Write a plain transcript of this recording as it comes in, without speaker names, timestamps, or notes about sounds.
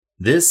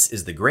This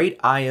is the Great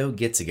I.O.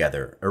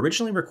 Get-Together,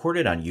 originally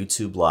recorded on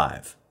YouTube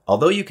Live.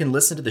 Although you can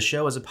listen to the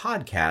show as a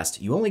podcast,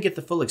 you only get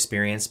the full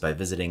experience by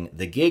visiting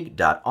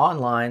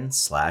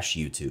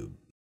thegig.online/YouTube.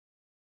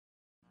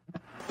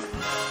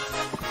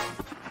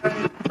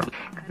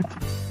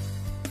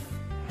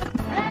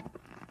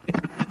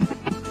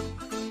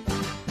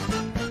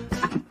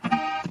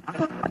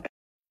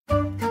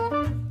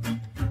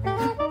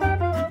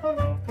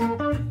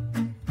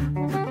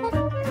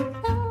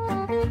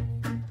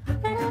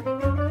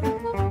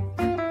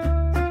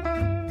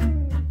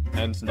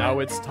 And now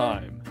it's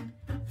time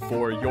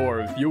for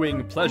your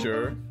viewing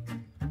pleasure,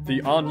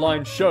 the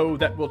online show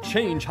that will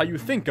change how you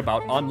think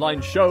about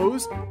online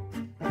shows.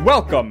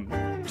 Welcome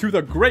to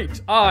the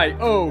Great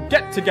I.O.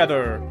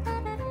 Get-Together!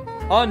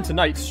 On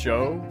tonight's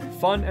show,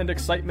 fun and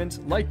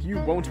excitement like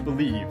you won't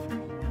believe.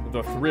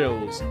 The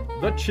thrills,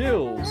 the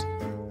chills.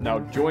 Now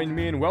join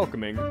me in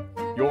welcoming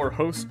your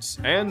hosts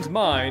and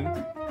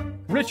mine,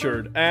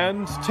 Richard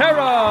and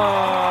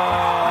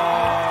Tara!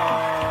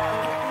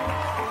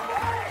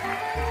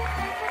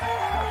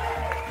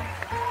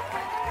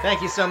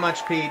 Thank you so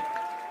much, Pete.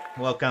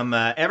 Welcome,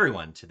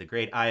 everyone, to the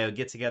Great I.O.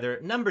 Get-Together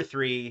number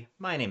 3.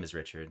 My name is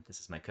Richard. This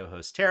is my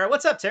co-host, Tara.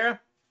 What's up, Tara?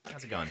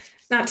 How's it going?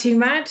 Not too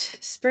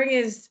much. Spring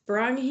is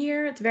sprung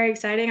here. It's very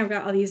exciting. I've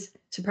got all these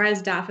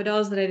surprise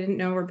daffodils that I didn't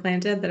know were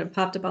planted that have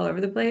popped up all over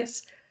the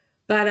place.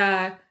 But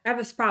I have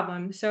this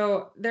problem.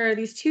 So there are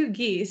these 2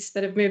 geese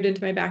that have moved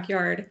into my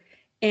backyard,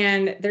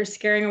 and they're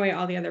scaring away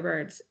all the other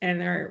birds, and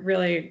they're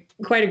really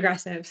quite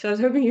aggressive. So I was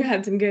hoping you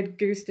had some good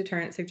goose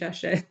deterrent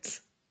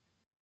suggestions.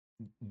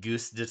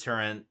 Goose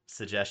deterrent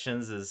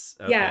suggestions is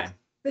okay. Yeah,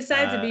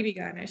 besides a BB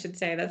gun, I should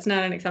say. That's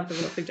not an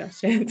acceptable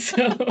suggestion.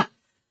 So something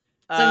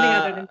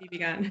other than BB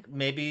gun.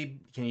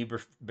 Maybe, can you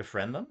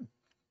befriend them?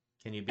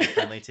 Can you be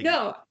friendly to...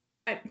 No,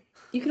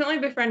 you can only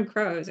befriend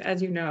crows,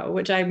 as you know,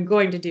 which I'm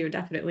going to do,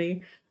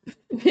 definitely.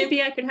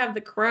 Maybe I could have the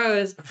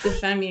crows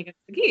defend me against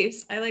the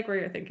geese. I like where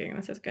you're thinking.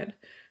 This is good.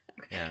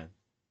 Okay. Yeah.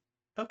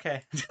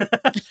 Okay.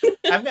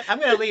 I'm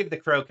gonna leave the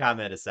crow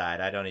comment aside.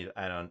 I don't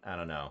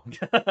know.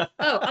 Oh,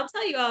 I'll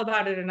tell you all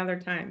about it another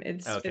time.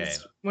 It's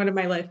one of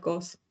my life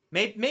goals.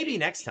 Maybe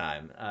next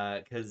time,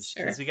 because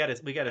Sure.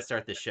 we gotta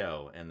start the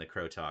show, and the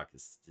crow talk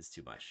is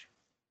too much.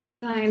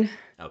 Fine.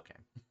 Okay.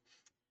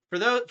 For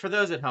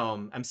those at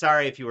home, I'm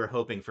sorry if you were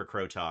hoping for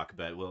crow talk,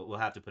 but we'll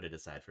have to put it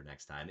aside for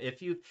next time.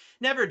 If you've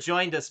never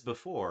joined us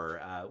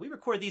before, we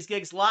record these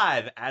gigs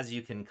live, as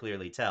you can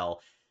clearly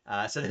tell.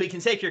 So that we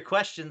can take your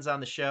questions on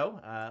the show.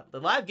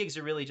 The live gigs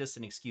are really just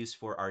an excuse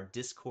for our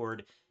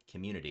Discord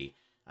community.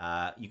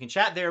 You can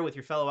chat there with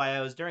your fellow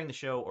IOs during the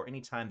show or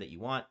anytime that you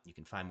want. You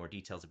can find more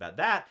details about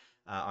that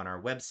on our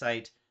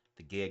website,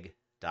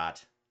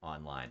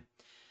 thegig.online.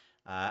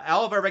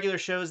 All of our regular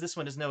shows, this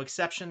one is no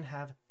exception,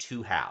 have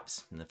 2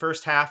 halves. In the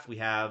first half, we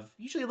have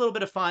usually a little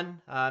bit of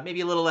fun,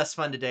 maybe a little less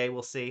fun today,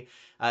 we'll see.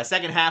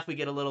 Second half, we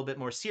get a little bit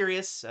more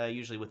serious,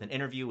 usually with an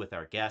interview with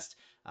our guest,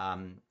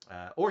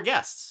 or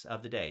guests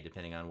of the day,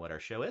 depending on what our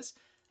show is.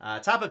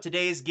 Top of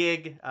today's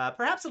gig,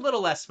 perhaps a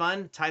little less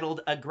fun,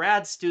 titled A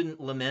Grad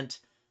Student Lament,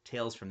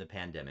 Tales from the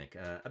Pandemic.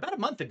 About a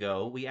month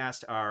ago, we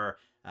asked our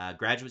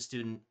graduate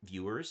student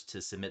viewers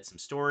to submit some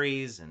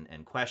stories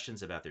and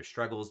questions about their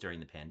struggles during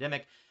the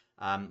pandemic.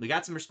 We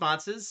got some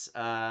responses.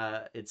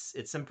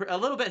 It's a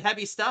little bit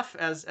heavy stuff,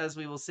 as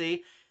we will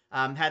see.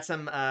 Had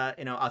some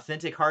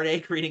authentic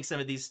heartache reading some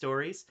of these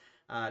stories.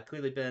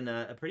 Clearly been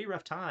a pretty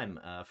rough time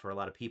for a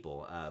lot of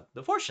people.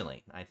 But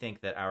fortunately, I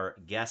think that our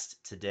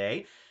guest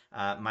today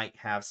might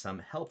have some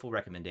helpful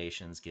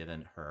recommendations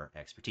given her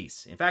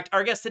expertise. In fact,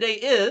 our guest today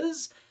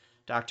is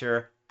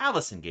Dr.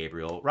 Allie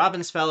Gabriel,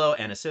 Robbins Fellow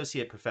and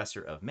Associate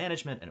Professor of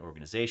Management and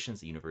Organizations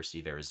at the University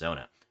of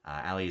Arizona.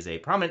 Allie is a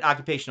prominent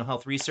occupational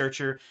health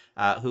researcher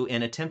who,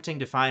 in attempting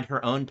to find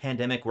her own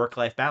pandemic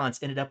work-life balance,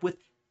 ended up with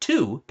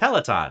 2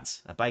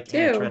 Pelotons, a bike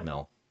and a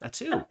treadmill.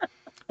 2.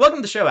 Welcome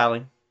to the show,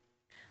 Allie.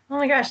 Oh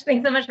my gosh,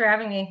 thanks so much for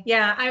having me.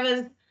 Yeah, I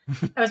was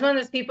one of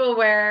those people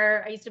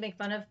where I used to make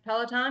fun of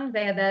Peloton.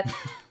 They had that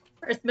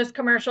Christmas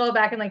commercial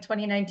back in like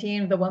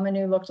 2019, the woman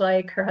who looked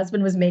like her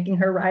husband was making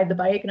her ride the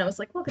bike. And I was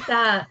like, look at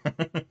that.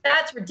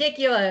 That's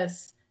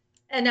ridiculous.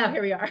 And now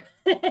here we are.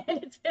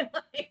 And it's been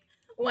like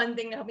one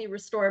thing to help me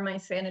restore my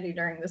sanity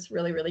during this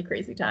really, really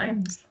crazy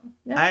time. So,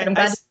 yeah, I'm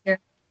glad to be here.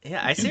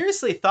 Yeah, I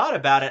seriously thought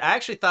about it. I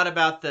actually thought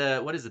about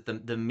the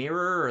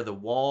mirror or the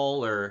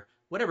wall or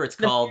whatever it's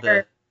called.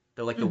 The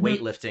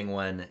weightlifting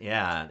one.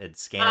 Yeah, it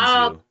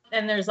scans you.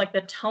 And there's like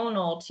the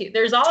tonal too.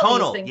 There's all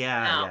these things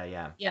now.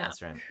 Yeah.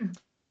 That's right.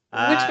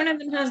 Which one of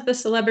them has the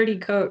celebrity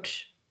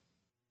coach?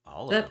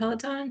 All of them.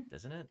 Peloton?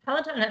 Isn't it?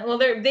 Peloton. Well,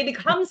 they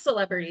become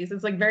celebrities.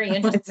 It's like very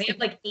interesting. They have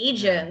like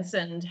agents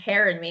and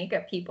hair and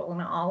makeup people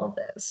and all of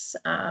this.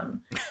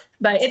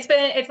 But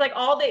it's like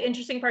all the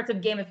interesting parts of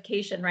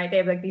gamification, right? They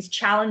have like these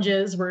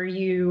challenges where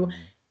you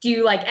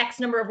do like X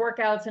number of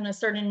workouts in a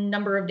certain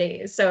number of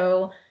days.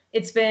 So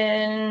it's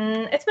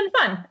been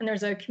fun. And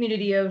there's a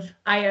community of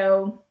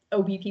IO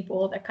OB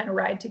people that kind of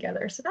ride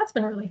together. So that's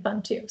been really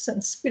fun too,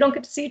 since we don't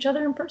get to see each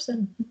other in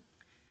person.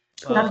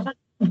 Well,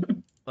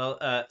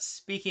 Well,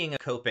 speaking of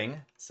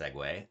coping,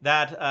 segue,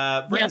 that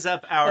Yeah, brings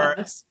up love our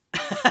this.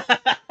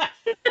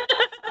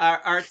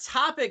 our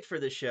topic for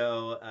the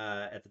show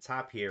at the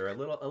top here, a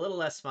little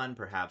less fun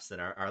perhaps than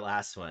our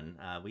last one.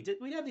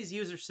 We have these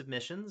user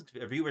submissions,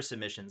 viewer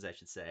submissions, I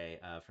should say,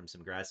 from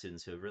some grad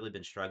students who have really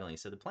been struggling.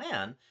 So the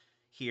plan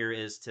here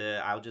is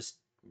I'll just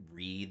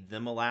read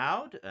them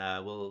aloud.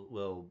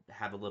 We'll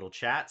have a little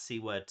chat, see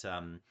what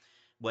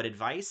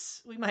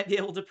advice we might be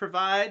able to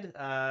provide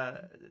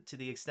to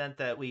the extent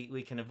that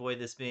we can avoid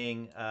this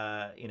being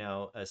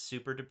a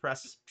super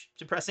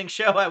depressing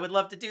show. I would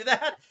love to do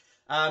that.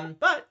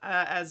 But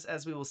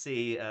as we will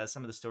see,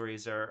 some of the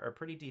stories are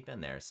pretty deep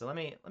in there. So let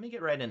me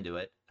get right into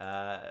it.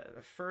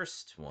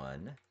 First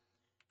one.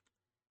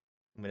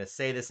 I'm going to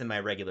say this in my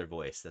regular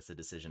voice. That's a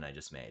decision I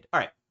just made. All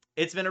right.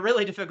 It's been a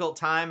really difficult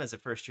time as a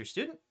first year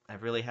student.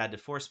 I've really had to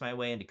force my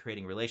way into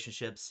creating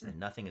relationships, and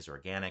nothing is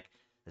organic.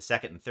 The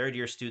second and third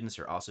year students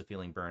are also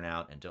feeling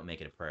burnout and don't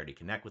make it a priority to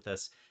connect with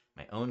us.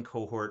 My own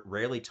cohort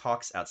rarely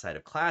talks outside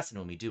of class, and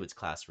when we do, it's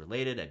class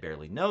related. I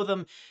barely know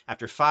them.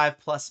 After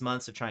 5+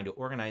 months of trying to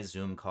organize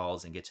Zoom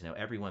calls and get to know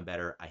everyone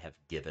better, I have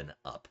given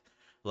up.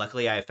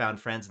 Luckily, I have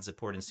found friends and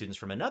support in students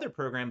from another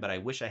program, but I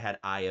wish I had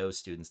IO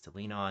students to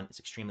lean on. It's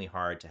extremely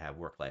hard to have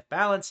work-life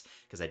balance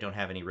because I don't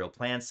have any real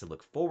plans to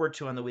look forward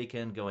to on the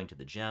weekend, going to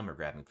the gym or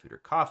grabbing food or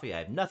coffee. I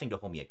have nothing to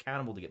hold me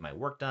accountable to get my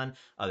work done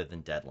other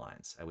than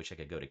deadlines. I wish I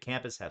could go to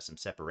campus, have some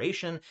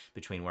separation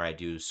between where I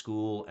do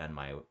school and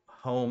my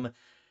home,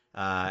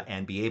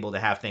 and be able to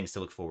have things to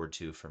look forward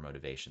to for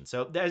motivation.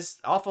 So there's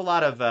an awful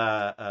lot of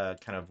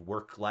kind of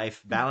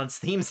work-life balance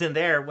themes in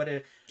there. What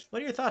are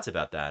your thoughts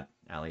about that,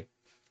 Allie?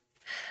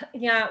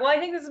 Yeah, well, I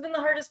think this has been the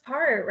hardest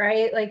part,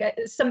 right? Like,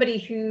 as somebody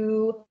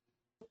who,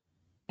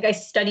 like, I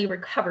study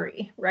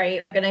recovery,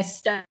 right? And I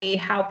study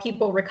how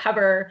people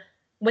recover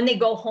when they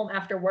go home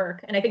after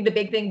work. And I think the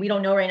big thing we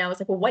don't know right now is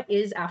like, well, what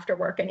is after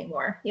work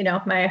anymore? You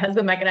know, my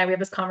husband Mike and I, we have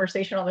this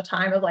conversation all the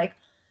time of like,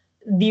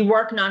 the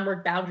work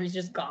non-work boundary is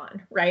just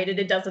gone, right?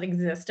 It doesn't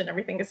exist, and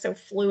everything is so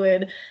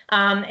fluid.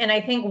 And I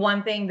think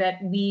one thing that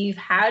I've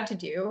had to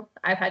do,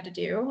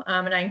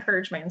 and I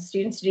encourage my own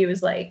students to do,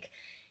 is like,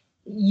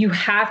 you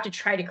have to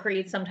try to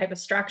create some type of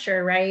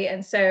structure, right?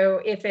 And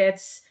so if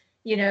it's,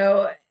 you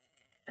know,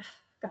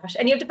 gosh,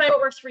 and you have to find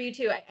what works for you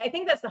too. I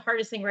think that's the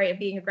hardest thing, right, of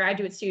being a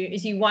graduate student,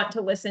 is you want to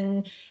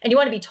listen and you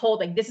want to be told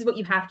like, this is what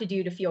you have to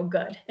do to feel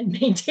good and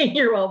maintain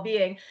your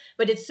well-being.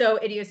 But it's so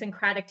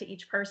idiosyncratic to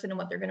each person and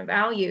what they're going to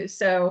value.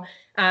 So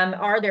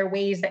are there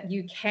ways that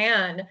you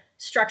can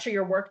structure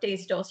your workday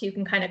still so you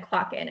can kind of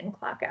clock in and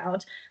clock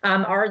out?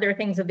 Are there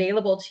things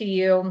available to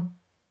you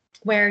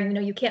where, you know,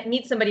 you can't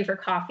meet somebody for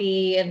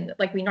coffee and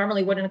like we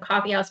normally would in a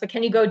coffee house, but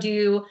can you go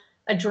do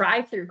a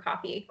drive-through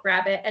coffee,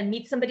 grab it, and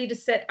meet somebody to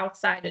sit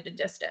outside at a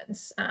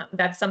distance?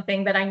 That's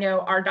something that I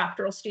know our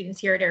doctoral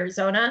students here at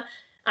Arizona,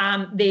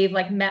 they've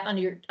like met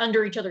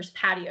under each other's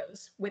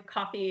patios with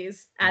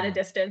coffees at a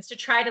distance to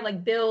try to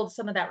like build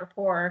some of that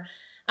rapport.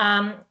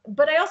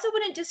 But I also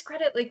wouldn't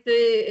discredit like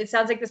it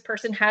sounds like this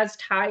person has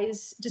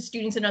ties to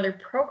students in other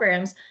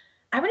programs.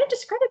 I wouldn't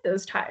discredit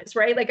those ties,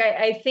 right? Like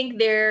I think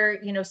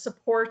their, you know,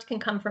 support can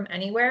come from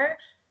anywhere.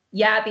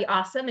 Yeah, it'd be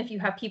awesome if you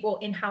have people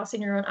in-house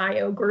in your own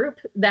IO group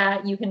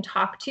that you can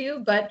talk to,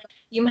 but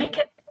you might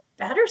get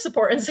better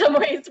support in some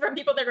ways from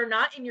people that are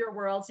not in your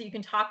world, so you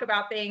can talk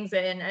about things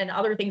and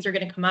other things are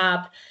going to come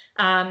up.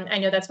 I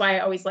know that's why I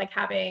always like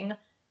having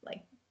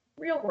like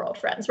real world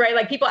friends, right?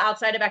 Like people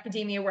outside of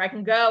academia where I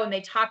can go and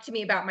they talk to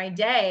me about my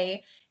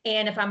day.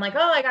 And if I'm like,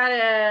 oh, I got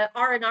a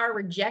R&R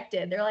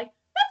rejected, they're like,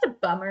 that's a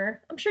bummer.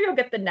 I'm sure you'll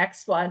get the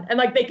next one. And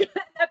like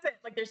that's it.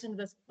 Like there's into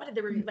this, what did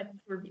the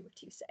review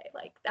to say?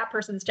 Like that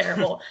person's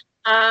terrible.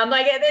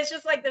 Like it's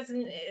just like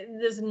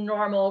this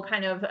normal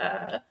kind of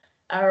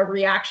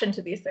reaction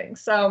to these things.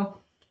 So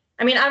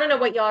I mean, I don't know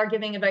what y'all are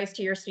giving advice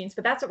to your students,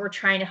 but that's what we're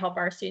trying to help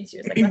our students do.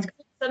 Is like, let's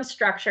create some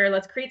structure,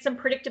 let's create some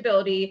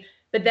predictability.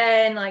 But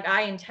then like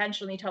I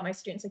intentionally tell my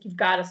students, like, you've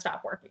got to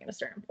stop working at a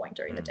certain point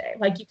during the day.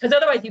 Like, because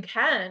otherwise you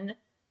can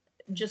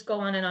just go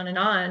on and on and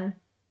on.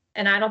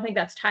 And I don't think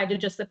that's tied to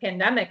just the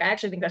pandemic. I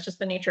actually think that's just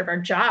the nature of our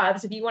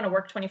jobs. If you want to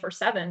work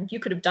 24/7,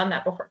 you could have done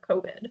that before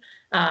COVID,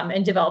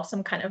 and developed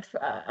some kind of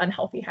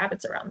unhealthy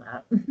habits around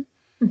that.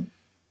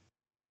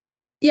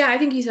 Yeah, I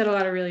think you said a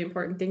lot of really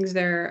important things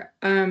there.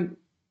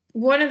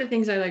 One of the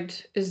things I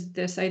liked is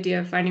this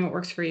idea of finding what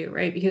works for you,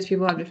 right? Because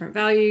people have different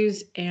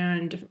values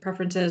and different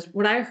preferences.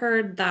 What I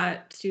heard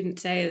that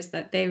students say is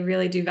that they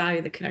really do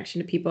value the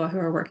connection to people who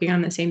are working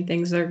on the same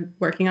things they're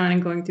working on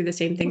and going through the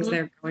same things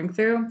they're going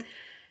through.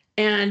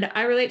 And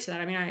I relate to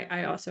that. I mean,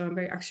 I also am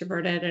very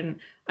extroverted, and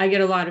I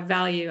get a lot of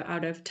value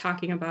out of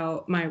talking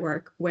about my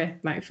work with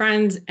my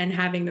friends and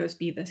having those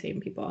be the same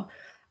people.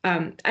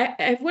 I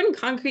have one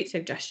concrete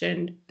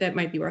suggestion that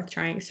might be worth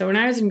trying. So when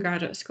I was in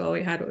graduate school,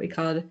 we had what we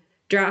called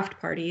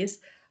draft parties.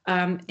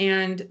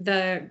 And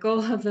the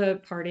goal of the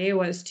party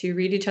was to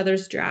read each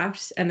other's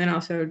drafts and then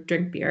also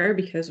drink beer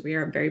because we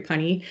are very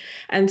punny.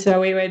 And so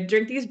we would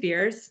drink these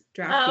beers,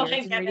 draft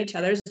beers, and read each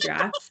other's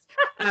drafts.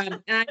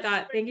 And I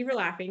thought, thank you for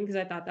laughing, because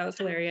I thought that was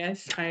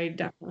hilarious. I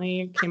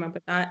definitely came up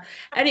with that.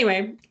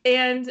 Anyway,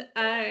 and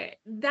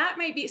that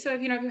might be, so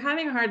if, if you're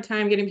having a hard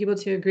time getting people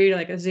to agree to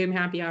like a Zoom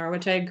happy hour,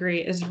 which I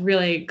agree is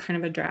really kind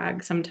of a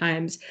drag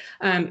sometimes,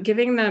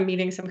 giving the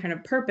meeting some kind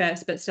of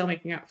purpose, but still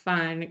making it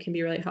fun can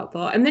be really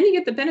helpful. And then you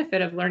get the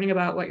benefit of learning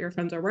about what your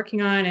friends are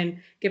working on and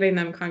giving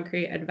them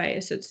concrete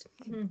advice.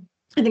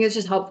 I think it's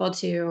just helpful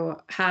to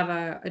have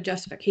a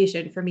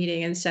justification for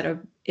meeting instead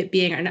of it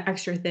being an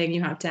extra thing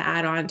you have to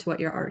add on to what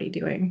you're already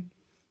doing.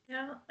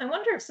 Yeah, I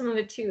wonder if some of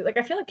it too, like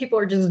I feel like people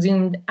are just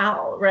zoomed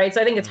out, right? So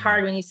I think it's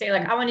hard when you say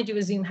like, I want to do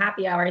a Zoom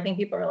happy hour. I think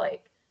people are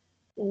like,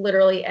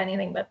 literally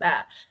anything but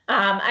that.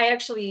 I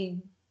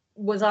actually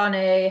was on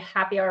a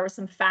happy hour with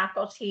some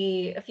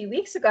faculty a few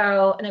weeks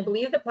ago, and I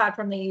believe the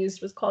platform they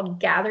used was called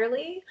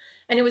Gatherly.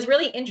 And it was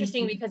really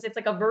interesting because it's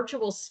like a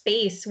virtual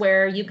space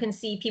where you can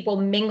see people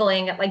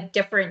mingling at like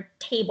different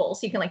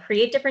tables. You can like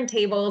create different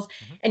tables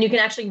and you can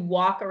actually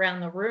walk around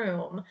the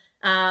room.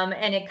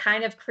 And it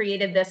kind of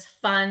created this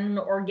fun,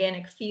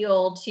 organic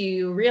feel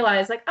to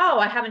realize like, oh,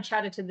 I haven't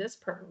chatted to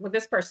with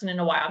this person in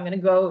a while. I'm going to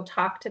go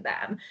talk to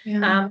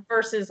them.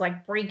 Versus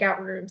like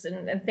breakout rooms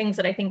and things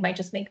that I think might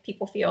just make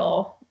people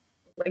feel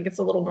like it's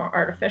a little more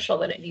artificial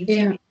than it needs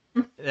to be.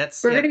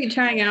 We're going to be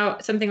trying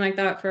out something like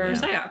that for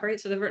PsyOp, right?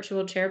 So the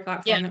virtual chair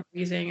platform that we're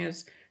using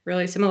is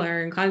really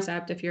similar in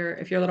concept. If your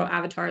little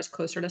avatar is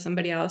closer to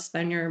somebody else,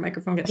 then your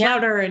microphone gets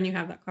louder and you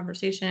have that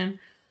conversation.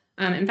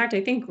 In fact,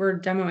 I think we're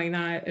demoing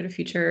that at a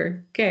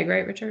future gig,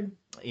 right, Richard?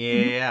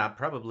 Yeah,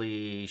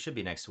 probably should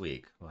be next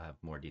week. We'll have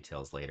more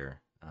details later.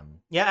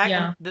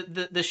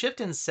 The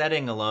shift in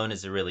setting alone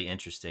is a really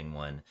interesting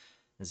one.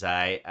 As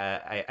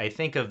I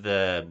think of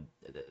the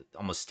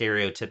almost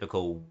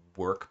stereotypical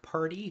work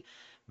party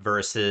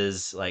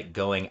versus like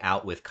going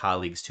out with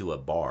colleagues to a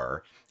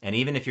bar. And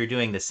even if you're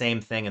doing the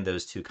same thing in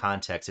those two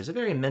contexts, there's a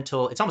very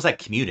mental, it's almost like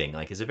commuting,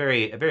 like it's a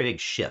very big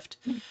shift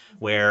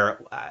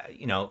where,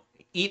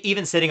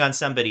 even sitting on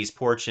somebody's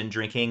porch and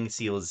drinking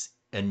feels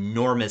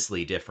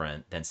enormously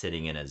different than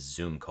sitting in a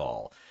Zoom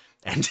call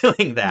and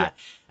doing that.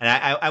 And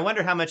I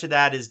wonder how much of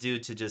that is due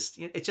to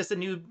it's just a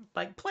new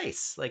like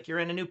place. Like you're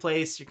in a new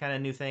place, you're kind of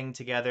a new thing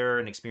together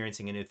and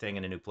experiencing a new thing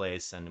in a new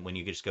place. And when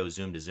you just go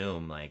Zoom to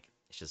Zoom, like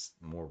it's just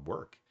more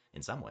work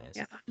in some ways.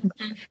 Yeah.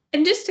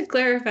 And just to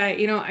clarify,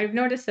 I've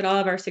noticed that all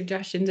of our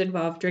suggestions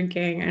involve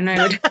drinking, and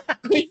I would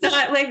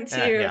not like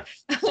to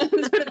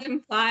sort of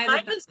imply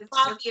that. Mine was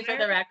coffee for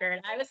the record.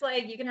 I was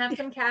like, you can have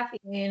some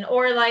caffeine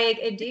or like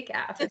a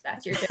decaf if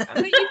that's your jam.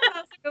 But you can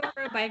also go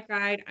for a bike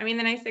ride. I mean,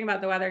 the nice thing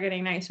about the weather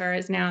getting nicer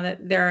is now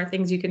that there are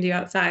things you can do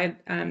outside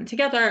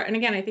together. And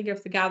again, I think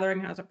if the gathering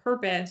has a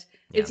purpose,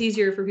 it's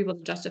easier for people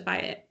to justify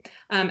it,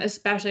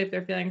 especially if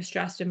they're feeling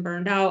stressed and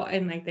burned out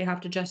and like they have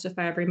to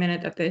justify every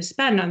minute that they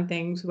spend on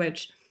things,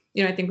 which,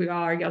 I think we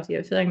all are guilty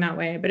of feeling that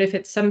way. But if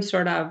it's some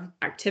sort of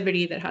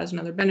activity that has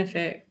another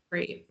benefit,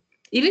 great.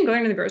 Even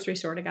going to the grocery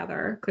store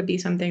together could be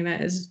something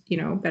that is,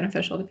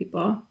 beneficial to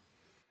people.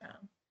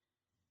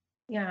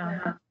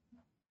 Yeah.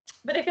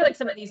 But I feel like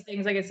some of these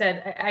things, like I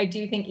said, I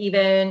do think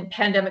even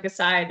pandemic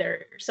aside,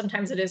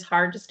 sometimes it is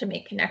hard just to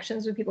make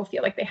connections when people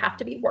feel like they have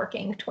to be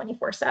working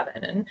 24/7.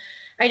 And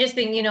I just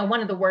think,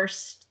 one of the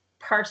worst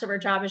parts of our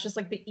job is just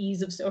like the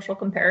ease of social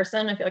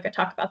comparison. I feel like I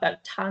talk about that a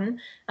ton,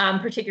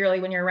 particularly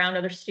when you're around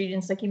other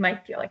students. Like you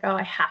might feel like, oh,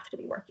 I have to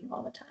be working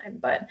all the time.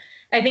 But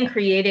I think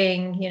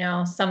creating,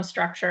 some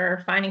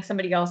structure, finding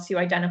somebody else who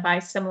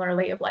identifies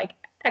similarly of like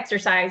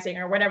exercising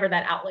or whatever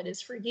that outlet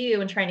is for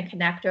you and trying to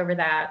connect over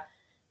that.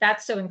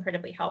 That's so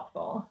incredibly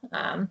helpful.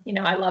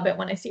 I love it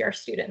when I see our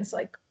students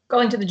like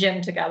going to the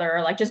gym together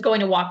or like just going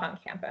to walk on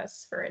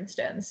campus, for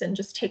instance, and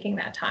just taking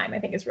that time, I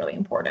think is really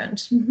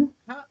important.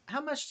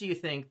 How much do you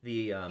think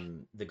the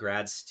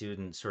grad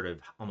student sort of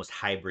almost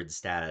hybrid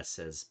status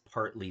as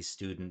partly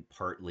student,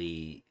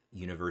 partly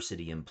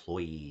university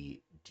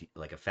employee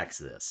like affects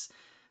this?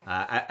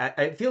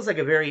 It feels like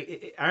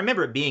I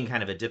remember it being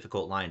kind of a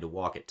difficult line to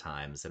walk at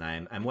times, and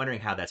I'm wondering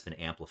how that's been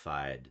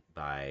amplified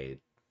by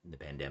the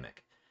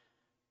pandemic.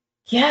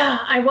 Yeah,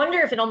 I wonder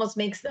if it almost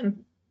makes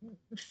them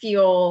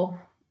feel,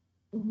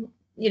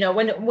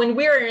 when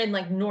we're in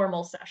like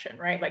normal session,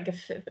 right? Like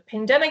if the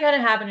pandemic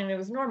hadn't happened and it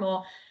was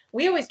normal,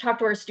 we always talk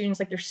to our students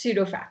like they're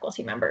pseudo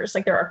faculty members,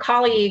 like they're our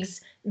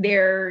colleagues,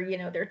 they're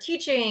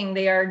teaching,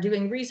 they are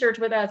doing research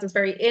with us. It's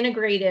very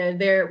integrated.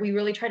 We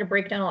really try to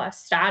break down a lot of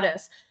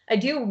status. I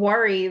do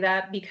worry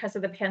that because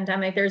of the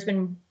pandemic, there's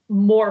been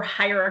more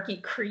hierarchy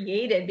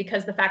created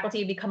because the faculty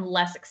have become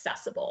less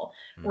accessible,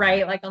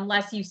 right? Like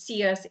unless you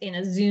see us in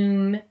a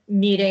Zoom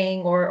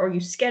meeting or you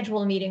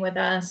schedule a meeting with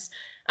us,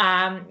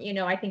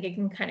 I think it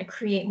can kind of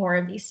create more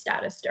of these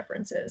status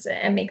differences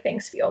and make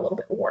things feel a little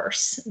bit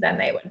worse than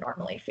they would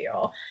normally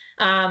feel.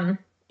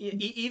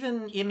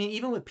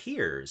 Even with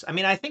peers. I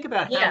mean, I think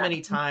about how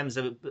many times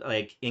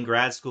like in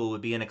grad school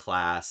would be in a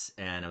class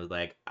and I was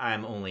like,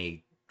 I'm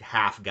only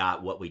half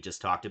got what we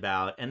just talked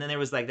about, and then there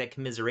was like that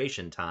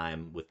commiseration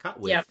time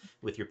Yep.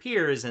 with your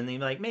peers, and then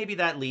like maybe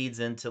that leads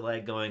into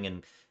like going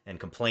and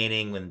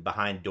complaining when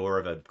behind door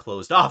of a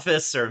closed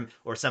office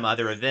or some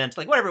other event,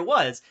 like whatever it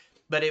was.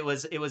 But it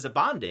was a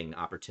bonding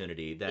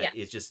opportunity Yeah. that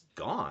is just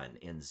gone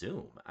in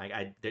Zoom.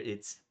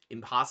 It's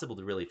impossible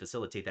to really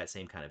facilitate that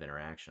same kind of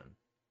interaction.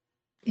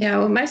 Yeah,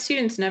 well, my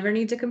students never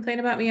need to complain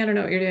about me. I don't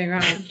know what you're doing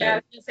wrong. Yeah, I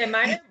But, was gonna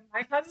say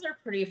my classes are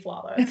pretty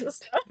flawless.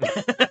 So.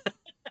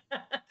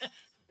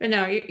 but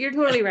no, you're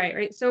totally right,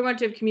 right? So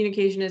much of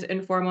communication is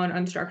informal and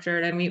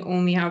unstructured, and we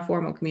only have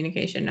formal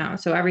communication now.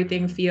 So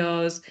everything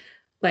feels,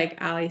 like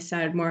Ali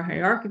said, more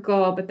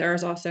hierarchical, but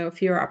there's also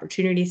fewer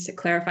opportunities to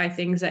clarify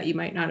things that you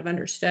might not have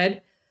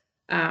understood.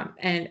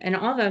 And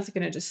all that's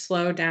going to just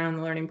slow down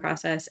the learning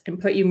process and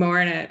put you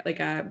more in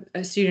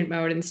a student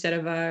mode instead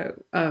of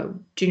a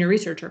junior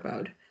researcher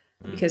mode,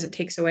 because it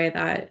takes away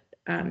that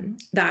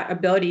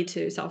ability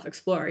to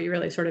self-explore. You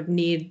really sort of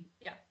need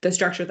the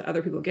structure that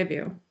other people give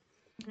you.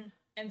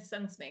 And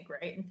sense make,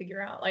 right? And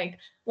figure out, like,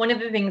 one of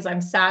the things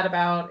I'm sad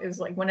about is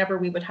like whenever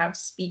we would have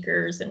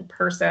speakers in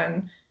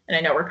person, and I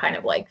know we're kind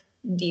of like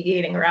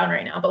deviating around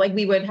right now, but like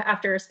we would,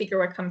 after a speaker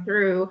would come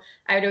through,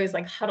 I would always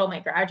like huddle my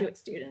graduate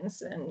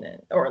students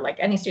or like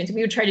any students, and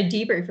we would try to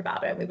debrief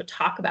about it, and we would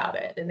talk about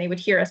it, and they would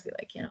hear us be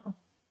like, oh,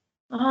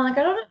 like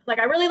I don't know, like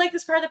I really like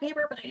this part of the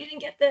paper, but I didn't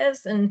get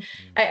this. And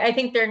I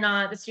think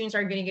the students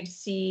aren't going to get to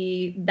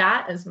see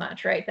that as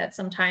much, right? That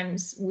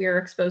sometimes we're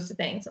exposed to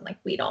things and like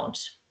we don't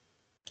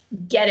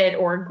get it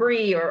or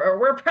agree, or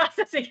we're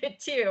processing it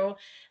too,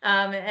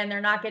 and they're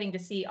not getting to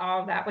see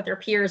all of that with their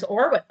peers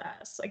or with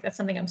us. Like that's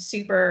something I'm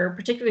super,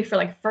 particularly for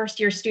like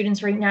first year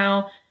students right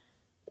now,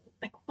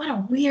 like what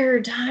a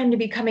weird time to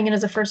be coming in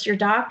as a first year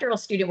doctoral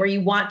student, where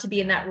you want to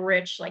be in that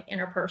rich like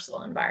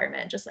interpersonal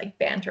environment, just like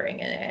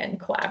bantering and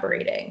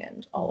collaborating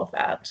and all of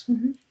that.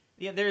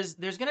 Yeah, there's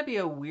going to be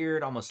a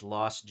weird, almost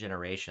lost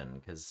generation,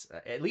 because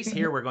at least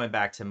here we're going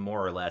back to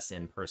more or less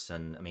in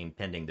person. I mean,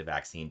 pending the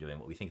vaccine doing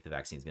what we think the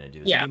vaccine is going to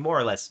do, so more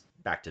or less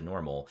back to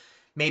normal.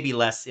 Maybe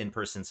less in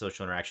person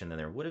social interaction than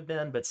there would have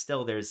been, but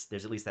still, there's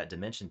at least that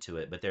dimension to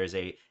it. But there's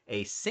a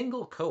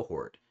single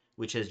cohort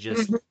which has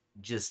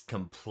just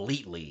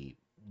completely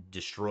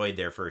destroyed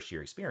their first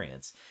year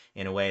experience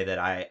in a way that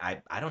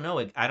I don't know.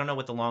 I don't know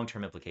what the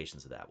long-term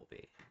implications of that will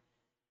be.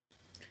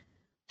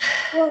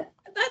 Well,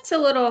 that's a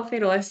little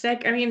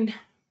fatalistic. I mean,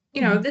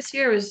 this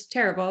year was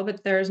terrible,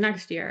 but there's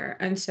next year.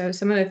 And so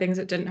some of the things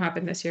that didn't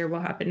happen this year will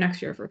happen next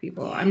year for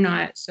people. I mean,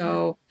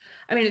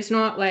 it's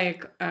not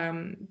like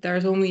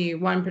there's only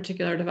one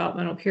particular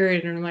developmental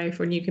period in life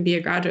when you can be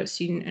a graduate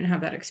student and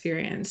have that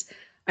experience.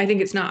 I think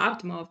it's not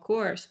optimal, of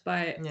course,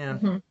 but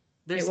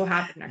it will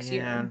happen next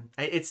year.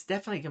 It's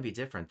definitely going to be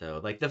different, though.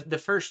 Like the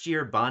first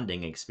year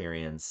bonding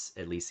experience,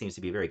 at least, seems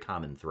to be a very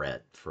common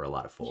thread for a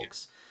lot of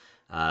folks.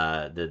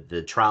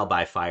 The trial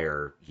by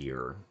fire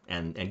year,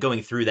 and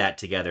going through that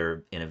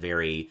together in a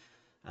very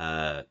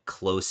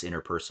close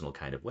interpersonal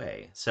kind of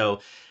way.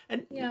 So,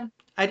 and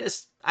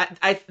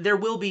there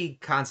will be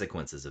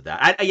consequences of that.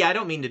 I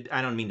don't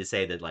mean to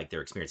say that like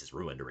their experience is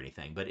ruined or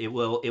anything, but it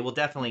will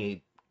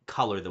definitely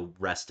color the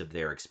rest of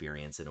their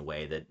experience in a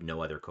way that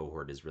no other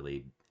cohort has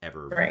really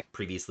ever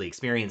previously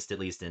experienced, at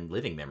least in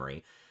living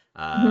memory,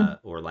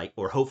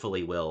 or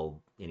hopefully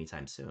will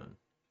anytime soon.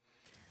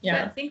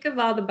 Yeah. But think of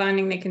all the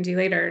bonding they can do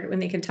later when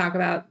they can talk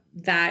about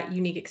that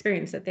unique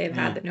experience that they've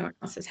had that no one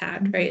else has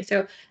had, right?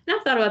 So, and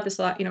I've thought about this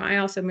a lot. I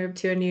also moved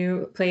to a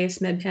new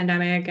place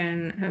mid-pandemic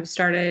and have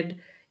started,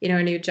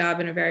 a new job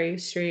in a very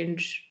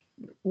strange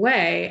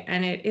way,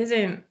 and it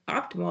isn't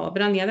optimal.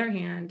 But on the other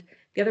hand,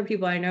 the other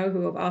people I know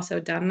who have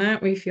also done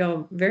that, we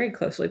feel very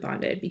closely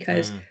bonded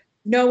because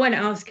no one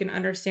else can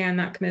understand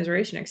that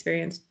commiseration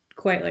experience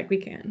quite like we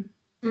can.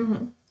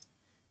 Mm-hmm.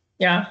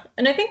 Yeah.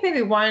 And I think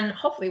maybe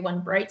hopefully one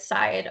bright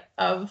side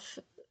of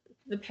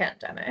the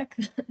pandemic,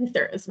 if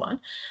there is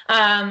one,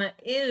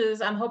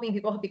 is I'm hoping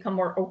people have become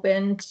more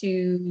open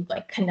to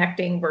like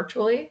connecting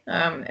virtually.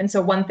 And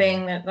so one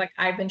thing that like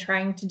I've been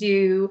trying to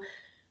do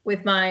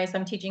with so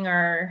I'm teaching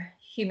our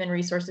human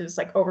resources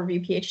like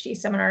overview PhD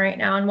seminar right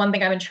now. And one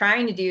thing I've been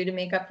trying to do to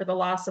make up for the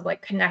loss of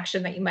like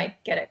connection that you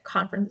might get at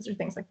conferences or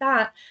things like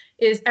that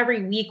is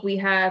every week we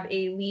have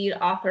a lead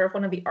author of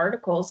one of the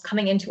articles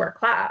coming into our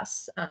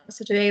class.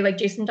 So today, like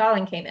Jason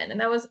Dolling came in,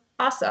 and that was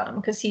awesome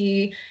because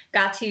he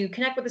got to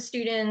connect with the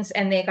students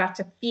and they got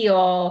to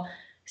feel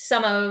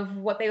some of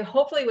what they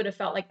hopefully would have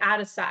felt like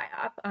at a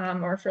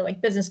PsyOp or for like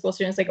business school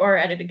students, like or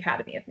at an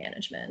Academy of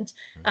Management.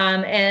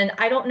 And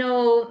I don't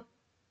know,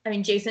 I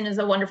mean, Jason is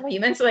a wonderful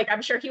human, so like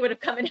I'm sure he would have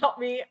come and helped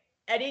me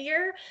any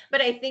year. But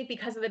I think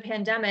because of the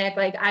pandemic,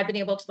 like I've been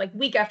able to like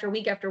week after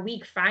week after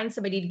week find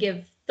somebody to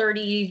give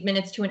 30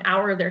 minutes to an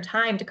hour of their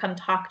time to come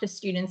talk to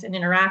students and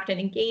interact and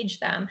engage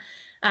them.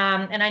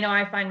 And I know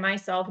I find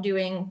myself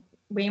doing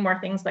way more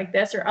things like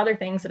this or other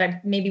things that I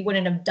maybe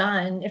wouldn't have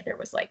done if there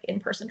was like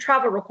in-person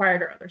travel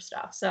required or other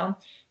stuff. So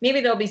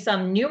maybe there'll be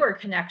some newer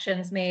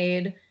connections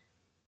made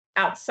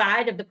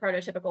outside of the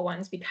prototypical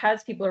ones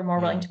because people are more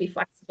willing to be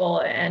flexible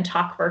and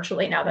talk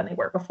virtually now than they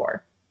were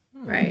before.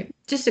 Right.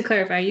 Just to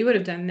clarify, you would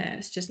have done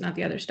this, just not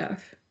the other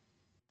stuff.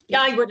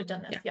 Yeah, I would have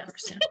done this. Yeah, of Yes.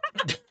 course.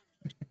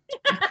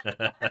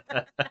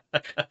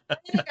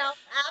 Anything else?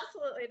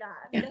 Absolutely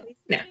not. Yeah.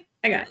 No,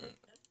 I got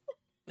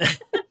it.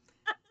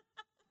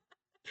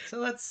 So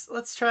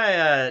let's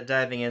try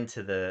diving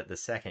into the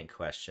second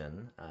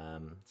question.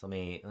 So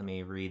let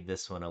me read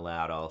this one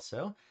aloud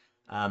also.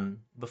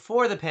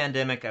 Before the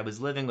pandemic, I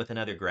was living with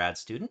another grad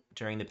student.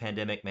 During the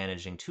pandemic,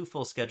 managing two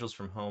full schedules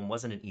from home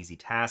wasn't an easy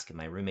task, and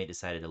my roommate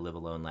decided to live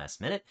alone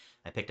last minute.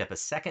 I picked up a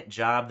second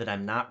job that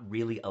I'm not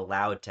really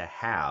allowed to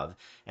have,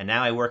 and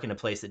now I work in a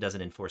place that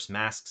doesn't enforce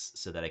masks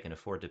so that I can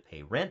afford to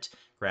pay rent.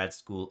 Grad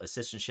school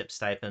assistantship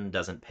stipend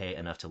doesn't pay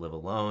enough to live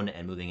alone,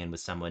 and moving in with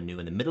someone new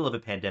in the middle of a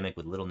pandemic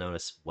with little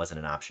notice wasn't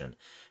an option.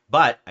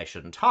 But I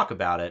shouldn't talk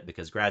about it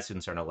because grad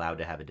students aren't allowed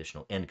to have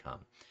additional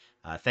income.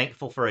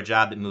 Thankful for a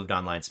job that moved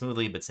online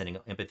smoothly, but sending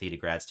empathy to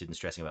grad students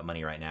stressing about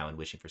money right now and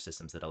wishing for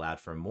systems that allowed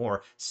for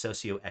more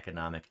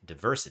socioeconomic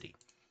diversity.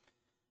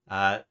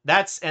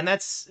 That's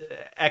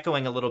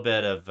echoing a little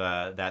bit of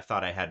that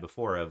thought I had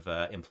before of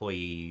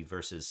employee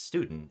versus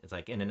student. It's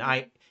like in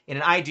an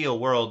ideal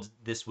world,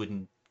 this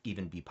wouldn't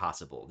even be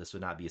possible. This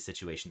would not be a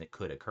situation that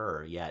could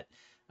occur. Yet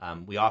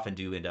we often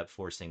do end up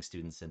forcing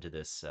students into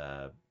this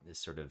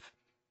sort of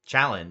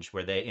challenge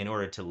where they, in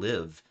order to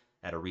live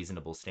at a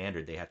reasonable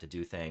standard, they have to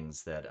do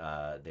things that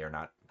they are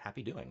not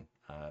happy doing.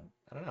 I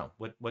don't know.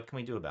 What can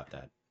we do about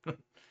that?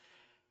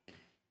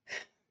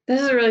 This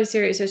is a really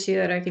serious issue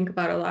that I think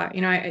about a lot.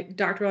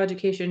 Doctoral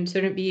education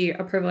shouldn't be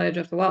a privilege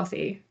of the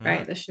wealthy,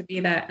 right? This should be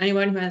that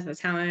anyone who has the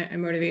talent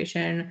and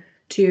motivation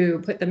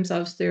to put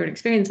themselves through an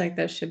experience like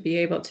this should be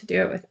able to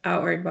do it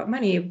without worrying about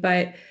money.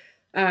 But,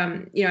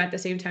 at the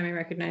same time, I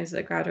recognize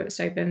that graduate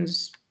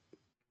stipends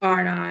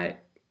are not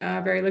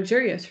very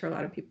luxurious for a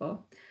lot of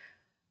people.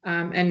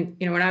 And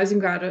when I was in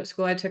graduate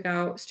school, I took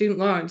out student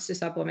loans to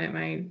supplement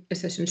my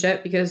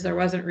assistantship because there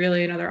wasn't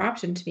really another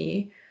option to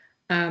me.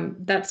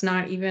 That's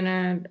not even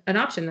an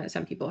option that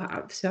some people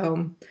have.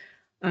 So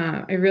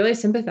I really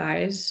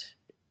sympathize.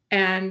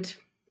 And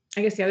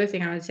I guess the other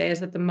thing I would say is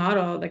that the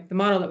model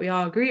that we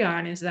all agree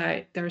on is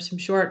that there's some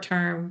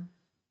short-term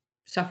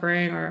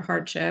suffering or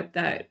hardship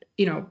that,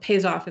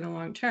 pays off in the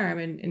long term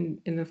and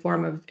in the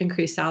form of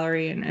increased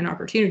salary and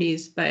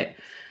opportunities. But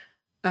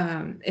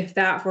if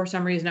that for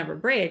some reason ever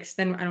breaks,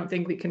 then I don't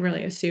think we can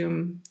really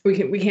assume we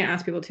can't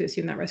ask people to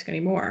assume that risk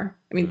anymore.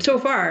 I mean, so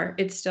far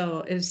it is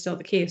still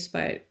the case,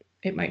 but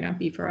it might not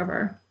be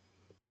forever.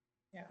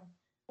 Yeah.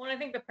 Well, I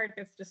think the part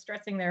that's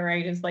distressing there,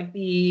 right, is like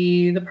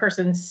the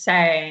person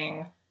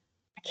saying,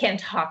 I can't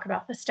talk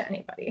about this to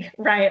anybody,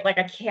 right? Like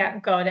I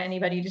can't go to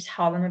anybody to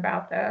tell them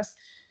about this.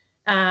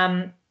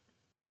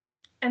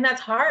 And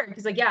that's hard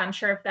because, like, yeah, I'm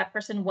sure if that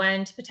person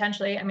went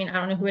potentially, I mean, I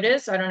don't know who it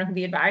is, so I don't know who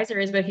the advisor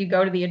is, but if you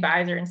go to the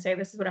advisor and say,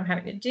 this is what I'm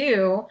having to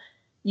do,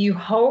 you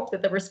hope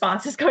that the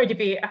response is going to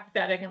be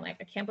apathetic and like,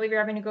 I can't believe you're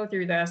having to go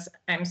through this.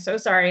 I'm so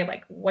sorry.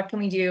 Like, what can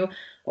we do?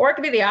 Or it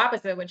could be the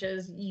opposite, which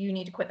is you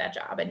need to quit that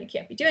job and you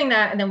can't be doing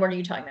that. And then what are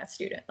you telling that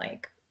student?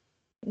 Like,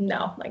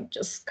 no, like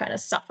just kind of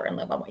suffer and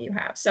live on what you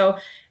have. So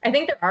I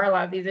think there are a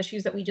lot of these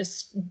issues that we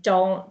just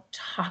don't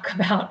talk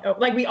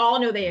about. Like we all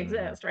know they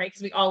exist, right?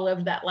 Because we all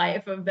lived that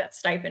life of that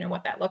stipend and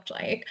what that looked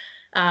like.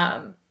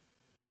 But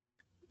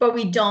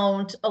we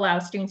don't allow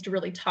students to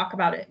really talk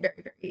about it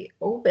very, very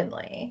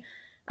openly.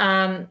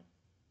 So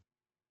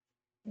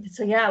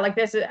yeah, like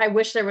this, I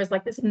wish there was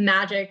like this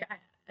magic.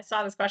 I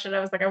saw this question.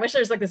 I was like, I wish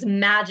there's like this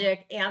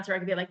magic answer. I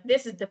could be like,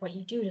 this is what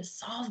you do to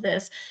solve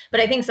this. But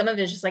I think some of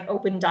it is just like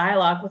open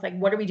dialogue with like,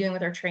 what are we doing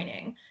with our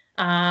training?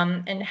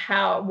 And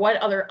what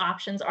other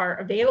options are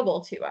available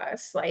to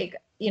us? Like,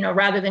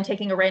 rather than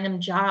taking a random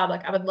job,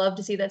 like I would love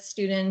to see that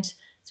student,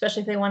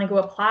 especially if they want to go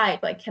apply,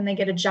 like, can they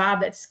get a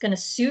job that's going to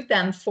suit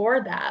them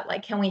for that?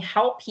 Like, can we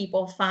help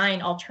people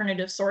find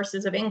alternative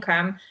sources of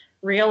income,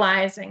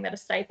 realizing that a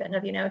stipend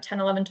of, $10,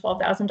 $11,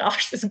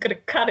 $12,000 isn't going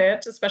to cut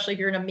it, especially if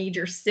you're in a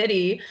major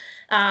city,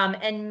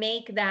 and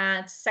make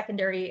that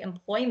secondary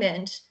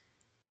employment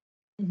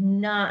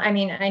not, I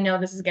mean, I know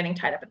this is getting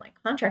tied up in like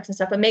contracts and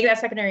stuff, but make that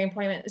secondary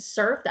employment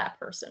serve that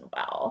person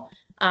well.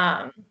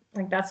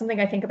 Like that's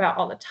something I think about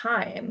all the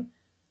time.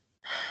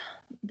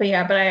 But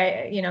yeah,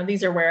 but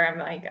these are where I'm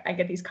like, I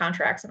get these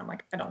contracts and I'm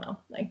like, I don't know,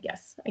 like,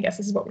 yes, I guess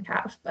this is what we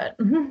have, but.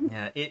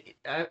 Yeah,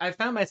 I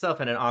found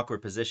myself in an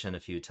awkward position a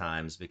few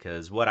times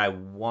because what I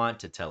want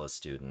to tell a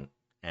student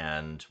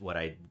and what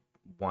I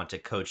want to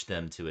coach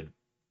them to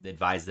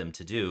advise them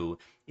to do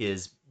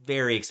is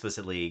very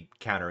explicitly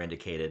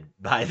counterindicated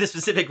by the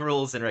specific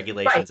rules and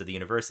regulations of the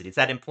university. It's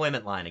that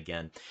employment line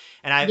again.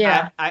 And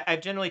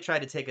I've generally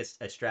tried to take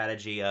a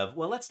strategy of,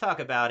 well, let's talk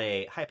about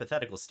a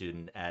hypothetical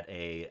student at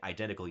a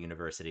identical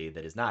university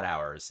that is not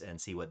ours and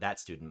see what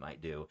that student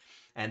might do.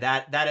 And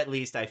that at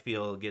least I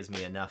feel gives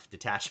me enough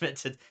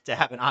detachment to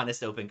have an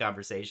honest, open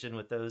conversation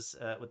with those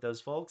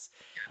folks.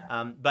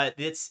 But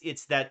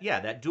it's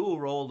that dual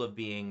role of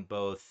being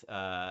both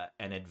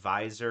an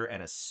advisor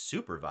and a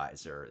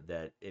supervisor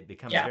that it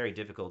becomes very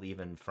difficult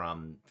even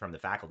from the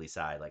faculty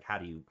side. Like how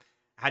do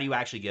how do you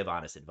actually give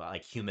honest advice,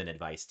 like human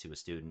advice to a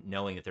student,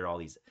 knowing that there are all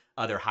these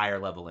other higher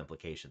level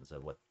implications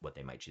of what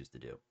they might choose to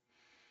do?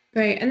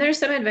 Right. And there's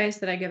some advice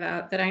that I give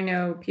out that I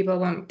know people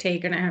won't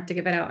take, and I have to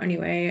give it out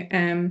anyway.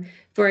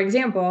 For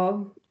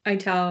example, I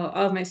tell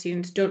all of my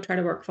students, don't try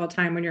to work full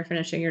time when you're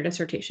finishing your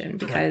dissertation,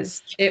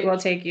 because it will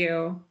take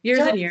you years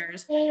and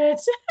years.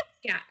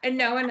 Yeah. And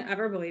no one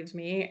ever believes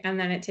me. And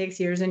then it takes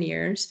years and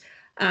years.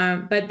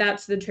 But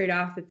that's the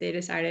trade-off that they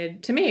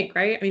decided to make,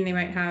 right? I mean, they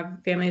might have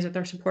families that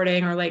they're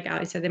supporting, or like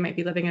Allie said, they might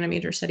be living in a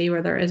major city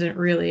where there isn't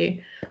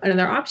really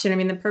another option. I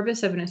mean, the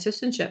purpose of an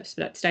assistantship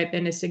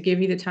stipend is to give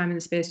you the time and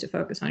the space to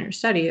focus on your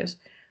studies.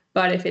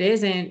 But if it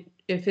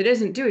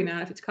isn't doing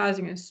that, if it's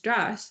causing a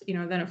stress,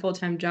 then a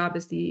full-time job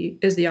is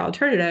the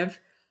alternative.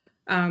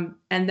 And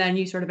then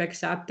you sort of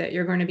accept that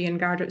you're going to be in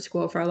graduate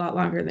school for a lot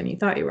longer than you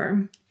thought you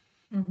were.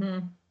 Mm-hmm.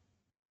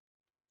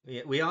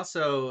 We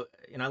also,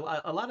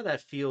 a lot of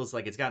that feels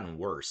like it's gotten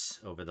worse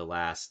over the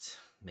last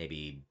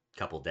maybe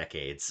couple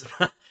decades.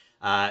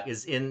 I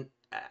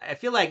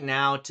feel like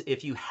now,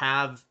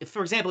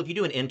 for example, if you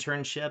do an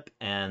internship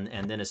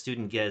and then a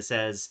student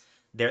says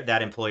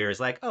that employer is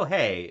like, oh,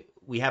 hey,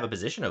 we have a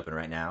position open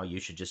right now, you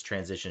should just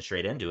transition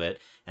straight into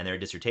it, and they're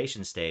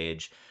dissertation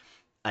stage,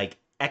 like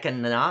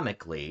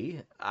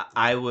economically,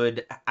 I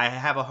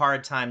have a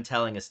hard time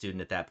telling a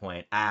student at that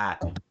point,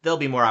 there'll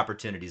be more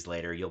opportunities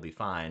later, you'll be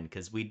fine,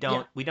 because we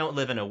don't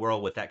live in a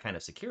world with that kind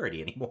of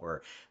security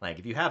anymore. Like,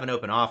 if you have an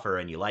open offer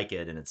and you like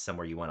it and it's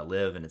somewhere you want to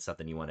live and it's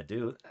something you want to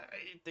do,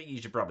 you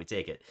should probably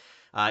take it,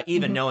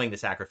 even knowing the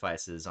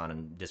sacrifices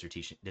on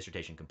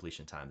dissertation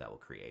completion time that will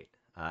create.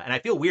 And I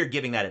feel weird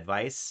giving that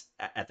advice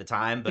at the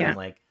time, but I'm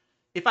like,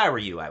 if I were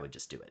you, I would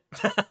just do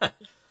it.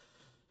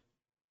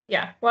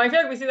 Yeah. Well, I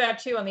feel like we see that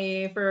too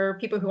for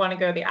people who want to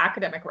go the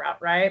academic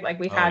route, right? Like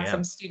we've had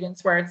some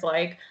students where it's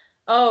like,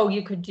 oh,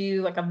 you could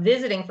do like a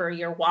visiting for a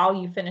year while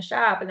you finish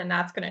up, and then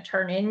that's going to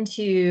turn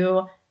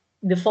into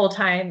the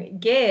full-time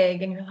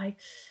gig. And you're like,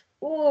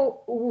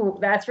 ooh,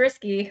 that's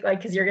risky. Like,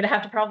 because you're going to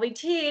have to probably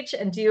teach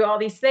and do all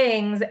these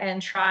things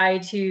and try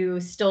to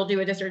still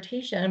do a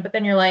dissertation. But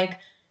then you're like,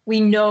 we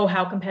know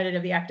how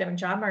competitive the academic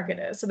job market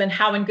is. So then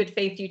how in good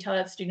faith do you tell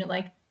that student,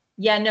 like,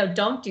 yeah, no,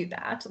 don't do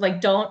that.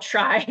 Like, don't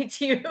try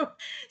to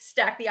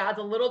stack the odds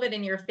a little bit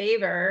in your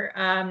favor.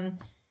 And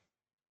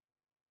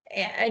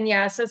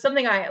yeah, so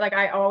something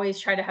I always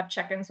try to have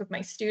check-ins with my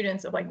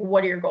students of like,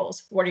 what are your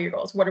goals? What are your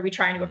goals? What are we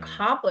trying to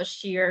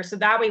accomplish here? So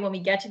that way, when we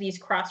get to these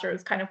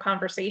crossroads kind of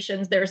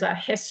conversations, there's a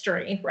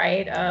history,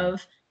 right?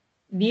 Of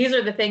these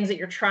are the things that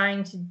you're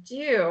trying to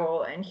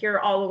do, and here are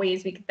all the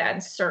ways we could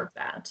then serve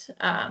that.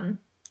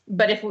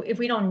 But if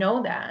we don't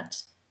know that,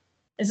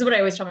 this is what I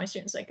always tell my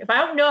students, like, if I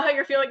don't know how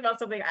you're feeling about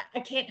something, I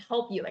can't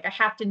help you. Like, I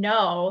have to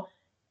know.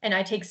 And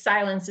I take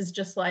silence as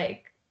just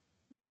like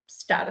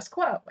status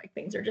quo, like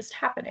things are just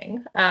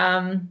happening.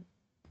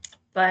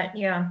 But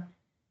yeah,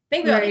 I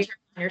think we all need to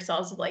remind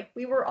ourselves of like,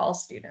 we were all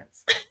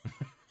students.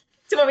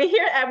 So when we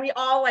hear, and we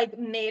all like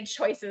made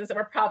choices that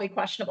were probably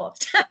questionable at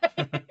the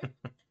time.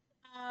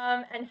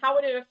 And how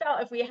would it have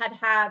felt if we had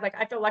like,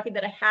 I feel lucky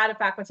that I had a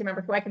faculty member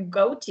who I could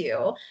go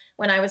to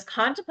when I was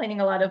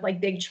contemplating a lot of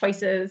like big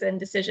choices and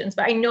decisions,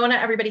 but I know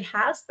not everybody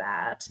has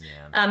that.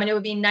 And it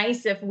would be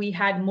nice if we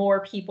had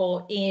more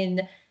people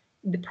in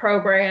the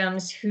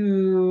programs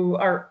who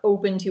are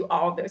open to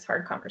all of those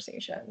hard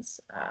conversations.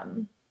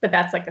 But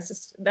that's like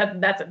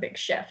that's a big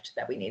shift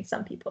that we need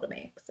some people to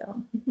make.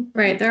 So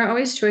right, there are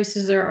always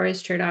choices, there are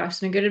always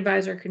trade-offs, and a good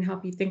advisor can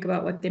help you think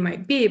about what they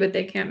might be, but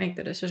they can't make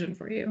the decision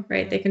for you,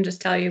 right? They can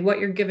just tell you what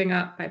you're giving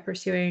up by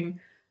pursuing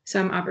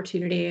some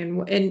opportunity,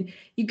 and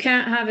you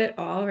can't have it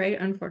all, right?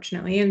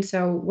 Unfortunately. And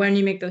so when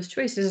you make those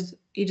choices,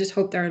 you just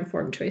hope they're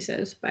informed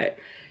choices. But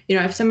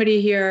if somebody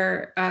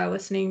here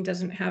listening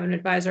doesn't have an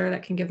advisor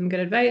that can give them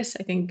good advice,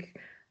 I think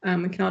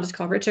we can all just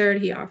call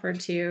Richard. He offered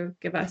to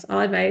give us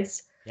all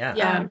advice.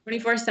 Yeah.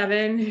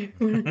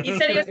 24/7. He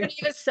said he was going to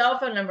give his cell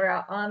phone number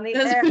out on the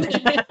air.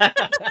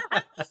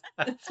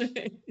 That's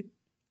right.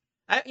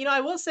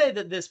 I will say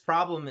that this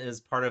problem is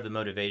part of the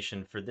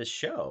motivation for this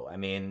show. I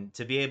mean,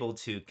 to be able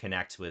to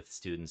connect with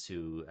students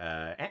who,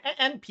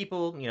 and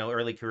people,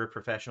 early career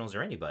professionals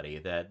or anybody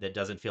that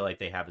doesn't feel like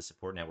they have a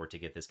support network to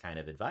get this kind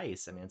of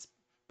advice. I mean, it's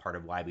part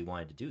of why we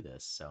wanted to do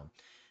this. So,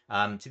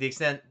 to the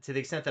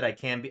extent that I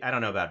can be, I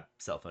don't know about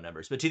cell phone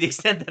numbers, but to the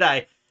extent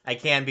that I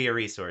can be a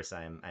resource,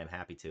 I'm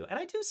happy to. And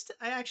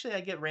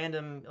I get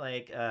random,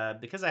 like,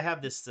 because I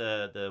have this,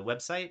 the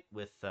website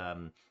with,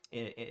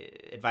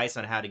 advice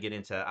on how to get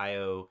into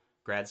IO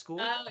grad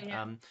school,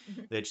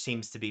 which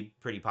seems to be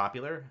pretty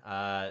popular.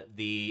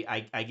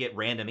 I get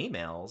random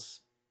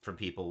emails from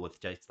people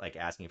with just like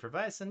asking for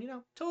advice, and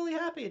totally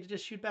happy to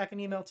just shoot back an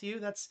email to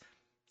you. That's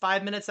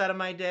 5 minutes out of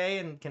my day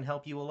and can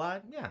help you a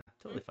lot. Yeah,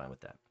 totally fine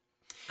with that.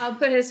 I'll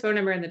put his phone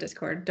number in the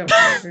Discord. Don't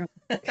worry, everyone.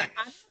 I'm gonna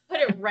put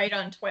it right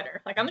on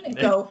Twitter. Like, I'm gonna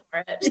go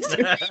for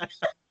it.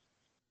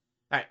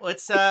 All right,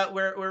 let's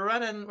we're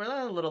running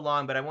a little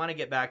long, but I want to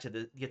get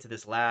to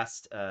this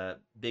last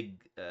big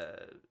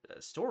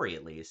story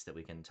at least that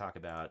we can talk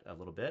about a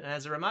little bit. And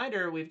as a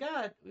reminder, we've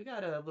got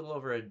a little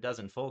over a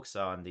dozen folks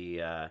on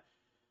the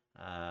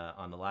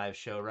live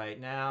show right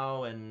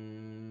now,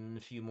 and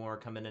a few more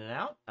coming in and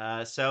out.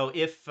 So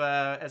if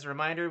as a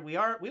reminder, we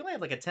only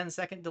have like a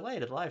 10-second delay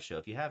to the live show.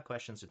 If you have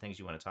questions or things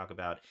you want to talk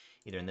about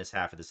either in this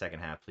half or the second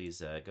half,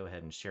 please go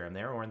ahead and share them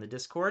there or in the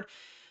Discord.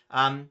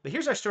 But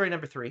here's our story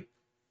number 3.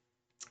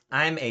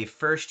 I'm a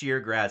first-year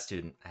grad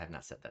student. I have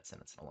not said that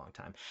sentence in a long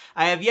time.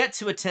 I have yet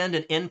to attend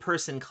an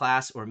in-person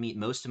class or meet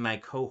most of my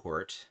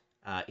cohort.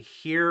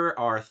 Here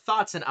are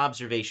thoughts and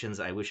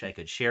observations I wish I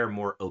could share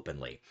more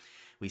openly.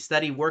 We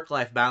study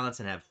work-life balance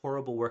and have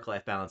horrible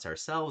work-life balance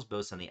ourselves,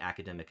 both on the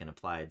academic and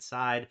applied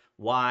side.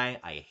 Why?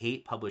 I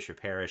hate publish or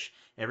perish.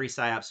 Every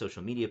PsyOps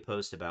social media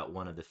post about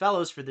one of the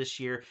fellows for this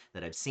year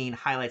that I've seen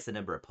highlights the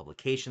number of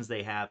publications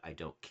they have. I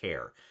don't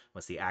care.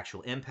 What's the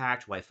actual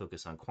impact? Why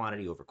focus on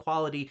quantity over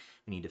quality?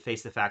 We need to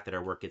face the fact that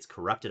our work gets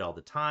corrupted all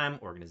the time.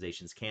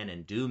 Organizations can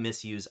and do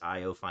misuse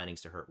IO findings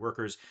to hurt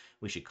workers.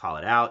 We should call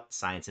it out.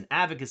 Science and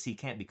advocacy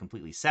can't be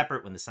completely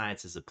separate when the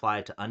science is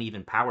applied to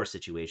uneven power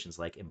situations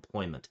like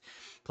employment.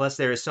 Plus,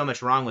 there is so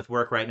much wrong with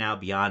work right now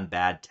beyond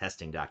bad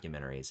testing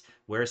documentaries.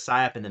 Where's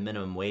PsyOp in the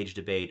minimum wage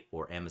debate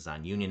or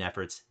Amazon union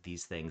efforts?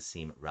 These things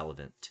seem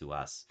relevant to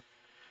us.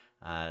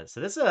 So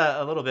this is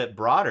a little bit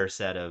broader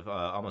set of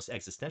almost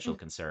existential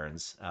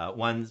concerns.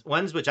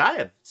 Ones which I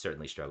have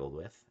certainly struggled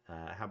with.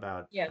 How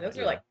about? Yeah, those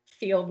are like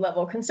field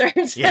level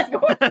concerns. Yeah.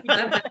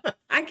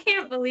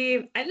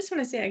 I just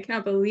want to say I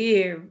cannot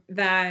believe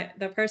that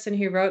the person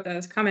who wrote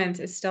those comments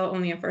is still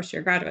only a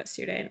first-year graduate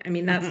student. I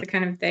mean, that's the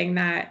kind of thing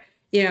that,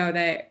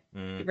 that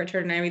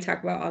Richard and I, we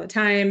talk about all the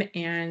time.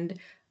 And,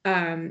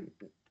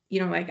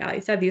 like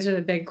Allie said, these are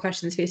the big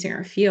questions facing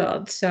our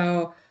field.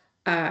 So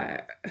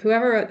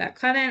whoever wrote that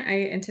comment,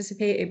 I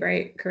anticipate a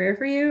bright career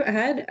for you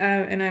ahead.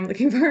 And I'm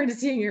looking forward to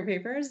seeing your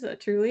papers,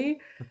 truly.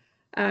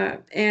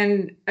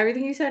 And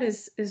everything you said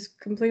is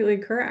completely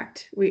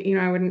correct.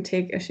 I wouldn't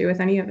take issue with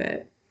any of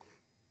it.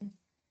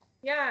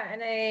 Yeah.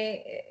 And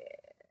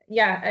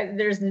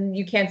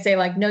you can't say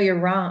like, no, you're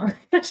wrong.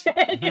 I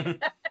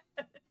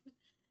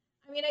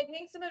mean, I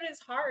think some of it is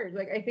hard.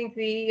 Like, I think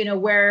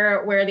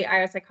where the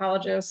IO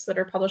psychologists that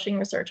are publishing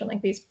research on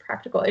like these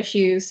practical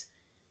issues,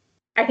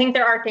 I think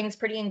there are things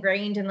pretty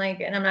ingrained in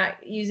and I'm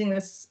not using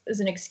this as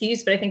an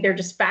excuse, but I think they're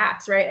just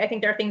facts, right? I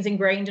think there are things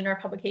ingrained in our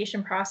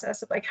publication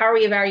process of like, how are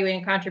we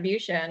evaluating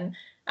contribution?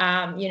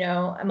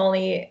 I'm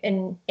only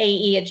in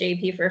AE at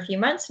JP for a few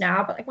months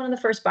now, but like one of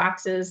the first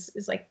boxes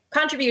is like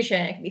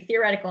contribution. It can be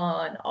theoretical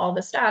and all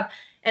this stuff.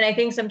 And I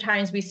think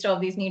sometimes we still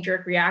have these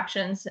knee-jerk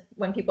reactions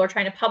when people are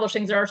trying to publish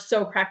things that are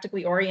so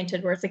practically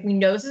oriented, where it's like, we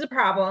know this is a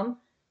problem.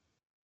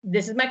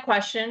 This is my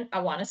question. I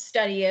want to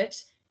study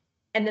it.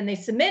 And then they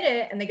submit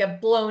it and they get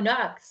blown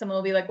up. Someone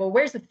will be like, well,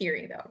 where's the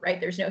theory though,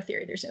 right? There's no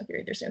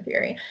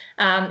theory.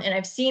 And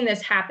I've seen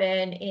this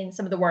happen in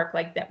some of the work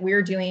like that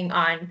we're doing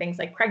on things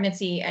like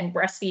pregnancy and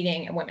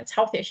breastfeeding and women's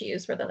health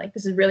issues, where they're like,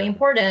 this is really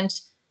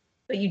important,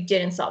 but you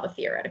didn't solve a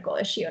theoretical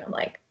issue. And I'm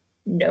like,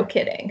 no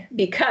kidding,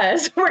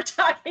 because we're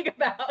talking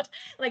about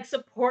like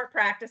support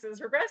practices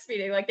for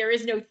breastfeeding. Like there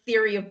is no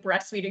theory of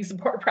breastfeeding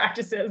support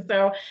practices.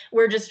 So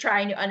we're just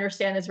trying to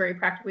understand this very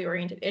practically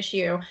oriented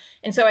issue.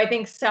 And so I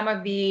think some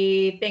of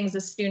the things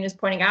the student is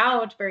pointing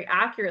out very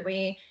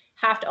accurately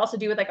have to also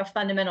do with like a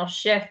fundamental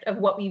shift of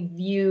what we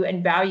view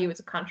and value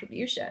as a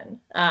contribution.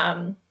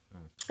 And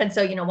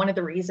so, one of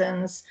the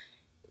reasons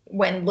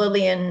when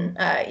Lillian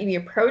Evie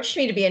approached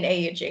me to be an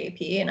AE at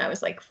JP, and I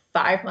was like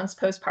 5 months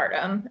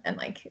postpartum and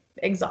like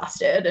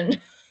exhausted, and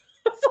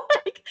it's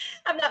like,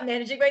 I'm not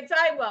managing my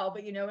time well,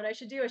 but you know what I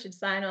should do? I should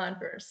sign on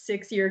for a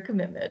 6-year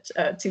commitment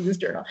to this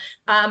journal.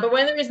 But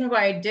one of the reasons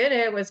why I did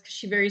it was because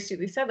she very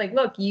astutely said, like,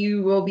 look,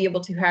 you will be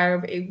able to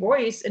have a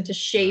voice and to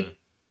shape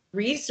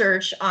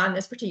research on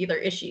this particular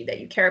issue that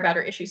you care about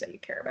or issues that you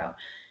care about.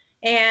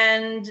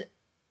 And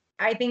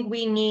I think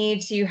we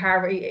need to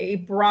have a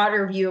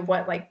broader view of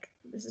what, like,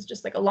 this is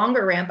just like a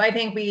longer rant, but I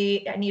think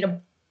we need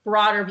a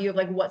broader view of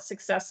like what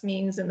success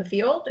means in the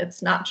field.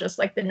 It's not just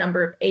like the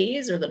number of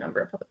A's or the number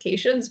of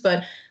publications,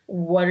 but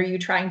what are you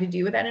trying to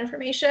do with that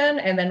information?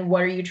 And then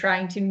what are you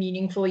trying to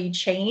meaningfully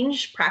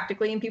change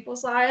practically in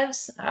people's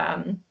lives?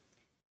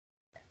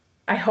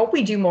 I hope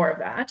we do more of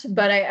that,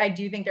 but I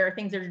do think there are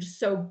things that are just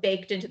so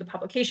baked into the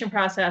publication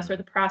process or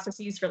the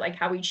processes for like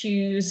how we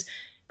choose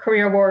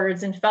career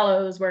awards and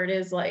fellows, where it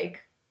is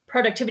like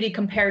productivity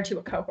compared to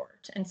a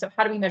cohort. And so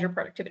how do we measure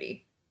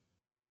productivity?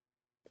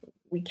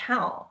 We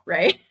count,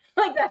 right?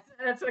 Like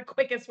that's the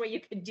quickest way you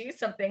could do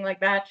something like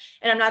that.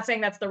 And I'm not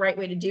saying that's the right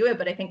way to do it,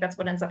 but I think that's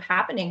what ends up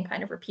happening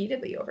kind of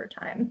repeatedly over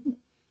time.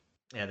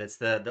 Yeah, that's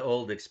the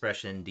old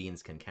expression,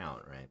 deans can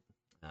count, right?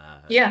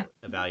 Yeah.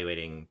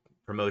 Evaluating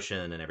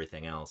promotion and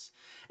everything else.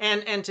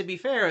 And to be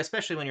fair,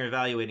 especially when you're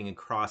evaluating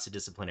across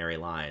disciplinary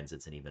lines,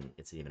 it's an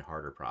even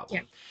harder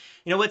problem.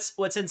 Yeah.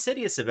 What's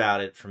insidious about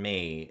it for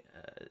me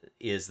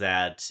is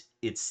that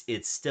it's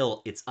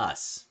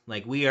us.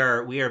 Like we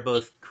are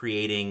both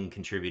creating,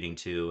 contributing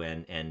to,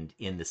 and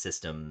in the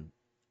system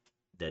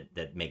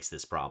that makes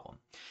this problem.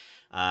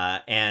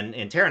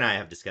 And Tara and I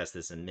have discussed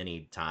this in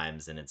many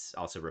times, and it's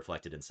also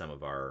reflected in some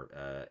of our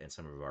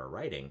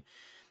writing.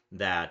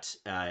 That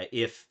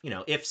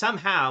if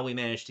somehow we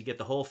managed to get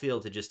the whole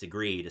field to just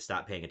agree to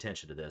stop paying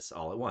attention to this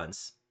all at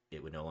once,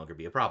 it would no longer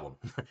be a problem.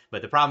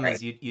 But the problem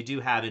is you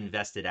do have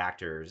invested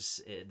actors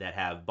that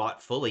have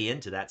bought fully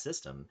into that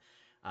system,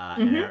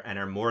 and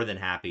are more than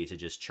happy to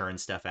just churn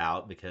stuff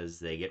out because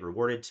they get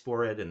rewarded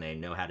for it and they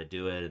know how to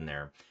do it and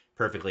they're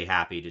perfectly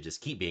happy to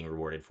just keep being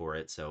rewarded for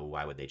it. So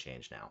why would they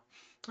change now?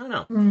 I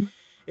don't know.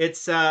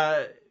 It's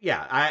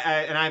yeah,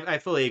 I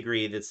fully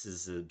agree. This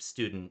is a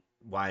student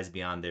wise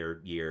beyond their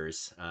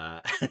years.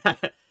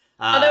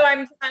 Although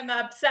I'm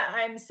upset,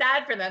 I'm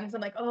sad for them because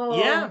I'm like, oh,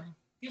 yeah,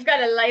 you've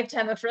got a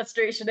lifetime of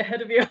frustration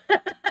ahead of you.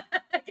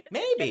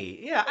 maybe,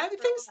 yeah. I mean,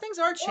 things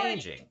are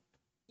changing.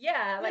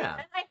 Yeah, like Yeah.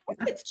 and I hope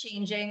it's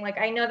changing. Like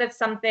I know that's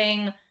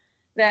something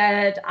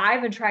that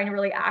I've been trying to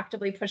really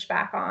actively push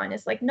back on.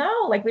 Is like, no,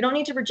 like we don't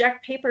need to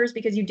reject papers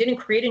because you didn't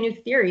create a new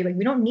theory. Like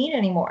we don't need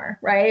anymore,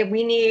 right?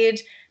 We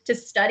need to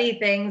study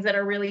things that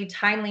are really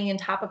timely and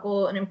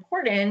topical and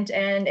important.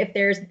 And if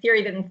there's a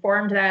theory that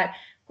informed that,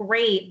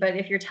 great. But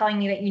if you're telling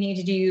me that you need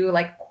to do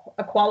like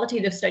a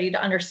qualitative study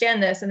to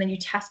understand this, and then you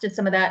tested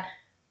some of that,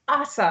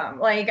 awesome.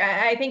 Like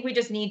I think we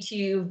just need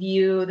to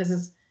view this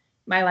is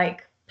my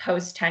like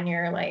post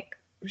tenure like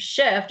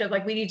shift of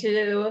like we need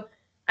to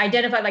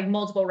identify like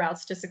multiple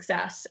routes to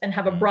success and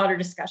have a broader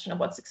discussion of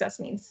what success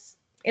means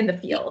in the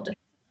field.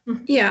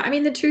 Yeah, I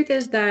mean, the truth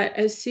is that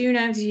as soon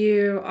as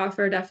you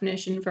offer a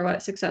definition for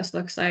what success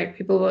looks like,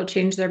 people will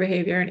change their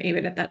behavior and aim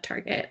it at that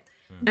target.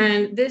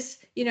 And this,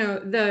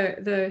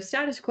 the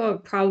status quo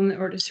problem that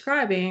we're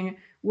describing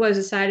was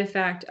a side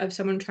effect of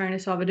someone trying to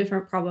solve a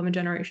different problem a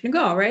generation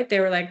ago, right? They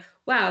were like,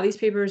 wow, these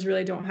papers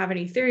really don't have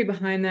any theory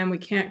behind them. We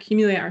can't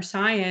accumulate our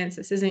science.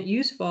 This isn't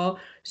useful.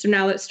 So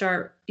now let's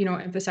start,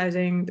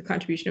 emphasizing the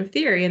contribution of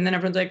theory. And then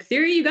everyone's like,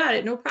 theory, you got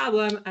it, no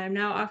problem. I'm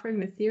now offering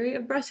the theory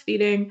of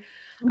breastfeeding.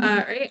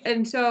 Right.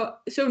 And so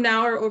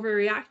now we're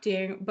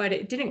overreacting, but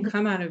it didn't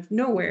come out of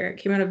nowhere. It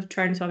came out of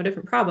trying to solve a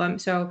different problem.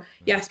 So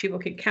yes, people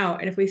can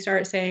count. And if we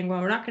start saying,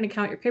 well, we're not going to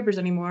count your papers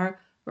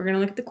anymore, we're going to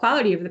look at the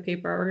quality of the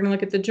paper, we're going to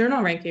look at the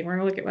journal ranking, we're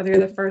going to look at whether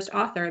you're the first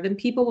author, then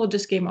people will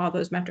just game all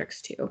those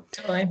metrics too.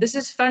 Totally. This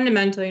is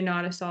fundamentally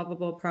not a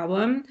solvable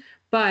problem,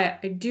 but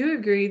I do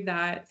agree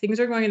that things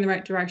are going in the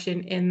right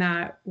direction in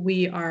that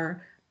we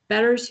are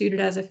better suited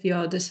as a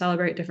field to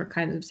celebrate different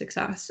kinds of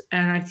success.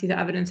 And I see the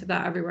evidence of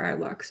that everywhere I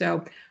look.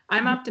 So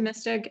I'm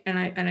optimistic, and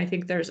I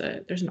think there's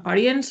an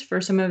audience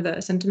for some of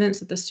the sentiments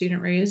that the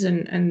student raised,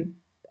 and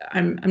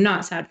I'm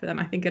not sad for them.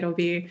 I think it'll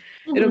be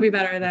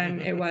better than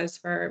it was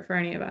for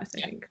any of us,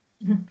 I think.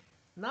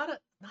 Not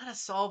a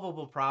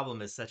solvable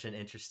problem is such an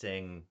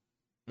interesting.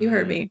 You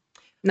heard me.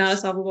 Not a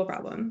solvable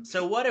problem.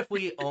 So what if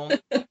we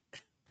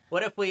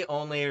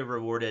only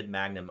rewarded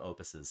magnum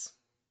opuses?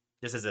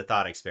 Just as a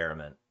thought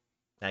experiment.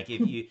 Like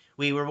if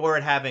we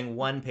reward having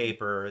one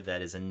paper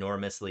that is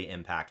enormously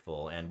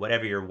impactful, and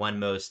whatever your one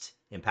most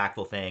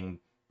impactful thing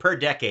per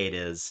decade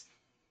is,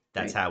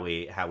 that's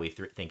right. how we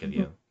think of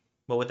you.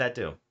 What would that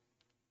do?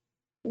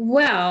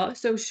 Well,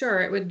 so sure,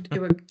 it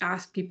would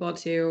ask people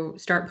to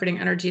start putting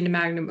energy into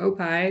magnum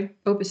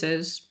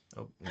opuses.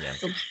 Oh, yeah,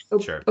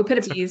 sure.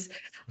 Opitopes.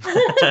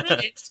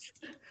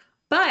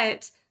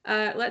 But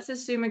let's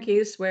assume a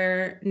case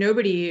where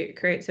nobody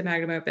creates a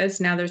magnum opus.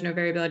 Now there's no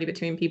variability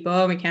between people,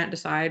 and we can't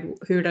decide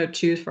who to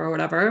choose for or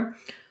whatever.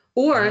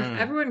 Or if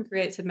everyone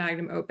creates a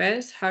magnum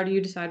opus, how do you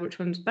decide which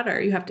one's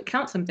better? You have to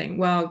count something.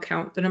 Well,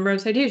 count the number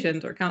of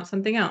citations or count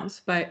something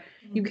else. But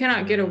you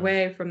cannot get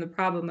away from the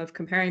problem of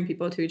comparing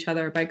people to each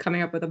other by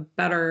coming up with a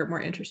better, more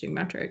interesting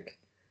metric.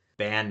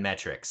 Ban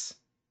metrics.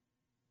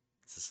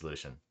 It's the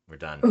solution. We're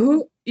done.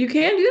 You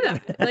can do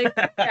that.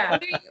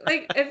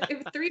 Like,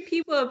 if three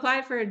people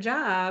apply for a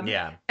job,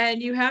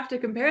 and you have to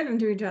compare them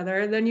to each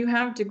other, then you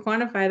have to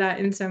quantify that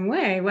in some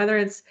way, whether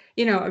it's,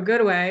 a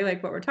good way,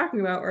 like what we're talking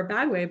about, or a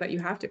bad way, but you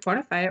have to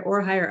quantify it or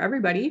hire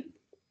everybody.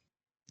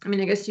 I mean,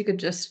 I guess you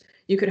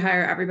could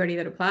hire everybody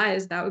that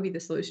applies. That would be the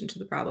solution to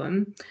the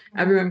problem.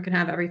 Everyone can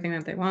have everything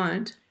that they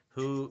want.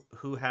 Who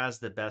has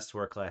the best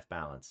work-life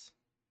balance?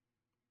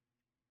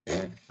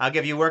 I'll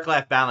give you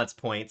work-life balance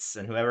points,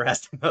 and whoever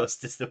has the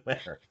most is the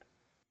winner.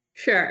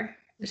 Sure.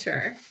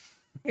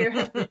 You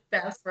have the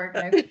best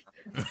work-life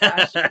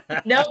balance.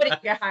 Gosh, nobody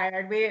would get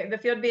hired. The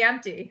field would be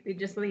empty. We'd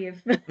just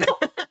leave.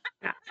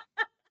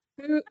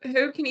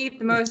 Who can eat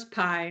the most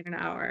pie in an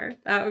hour?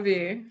 That would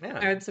be. Yeah.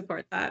 I would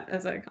support that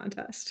as a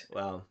contest.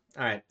 Well,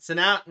 all right. So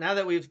now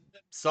that we've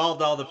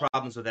solved all the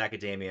problems with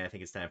academia, I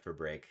think it's time for a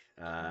break.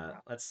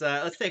 Let's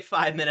take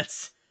 5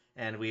 minutes.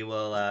 And we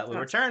will we'll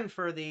return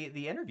for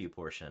the interview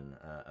portion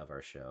of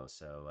our show.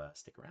 So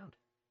stick around.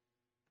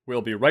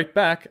 We'll be right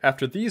back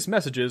after these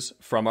messages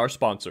from our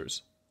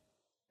sponsors.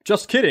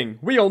 Just kidding,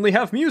 we only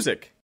have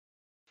music!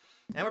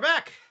 And we're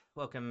back!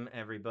 Welcome,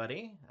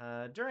 everybody.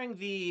 During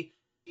the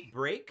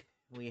break,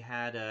 we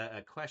had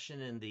a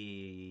question in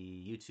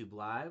the YouTube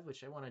Live,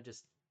 which I want to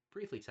just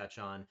briefly touch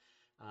on.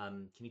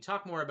 Can you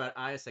talk more about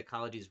IA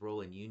psychology's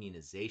role in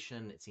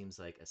unionization? It seems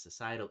like a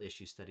societal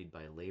issue studied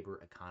by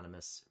labor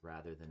economists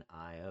rather than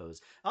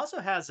IOs. Also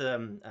has,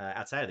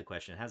 outside of the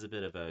question, has a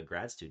bit of a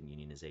grad student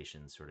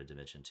unionization sort of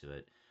dimension to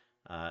it.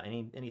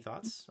 Any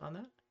thoughts on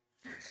that?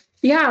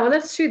 Yeah, well,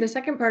 that's true. The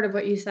second part of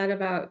what you said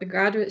about the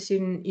graduate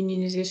student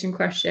unionization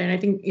question, I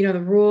think,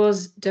 the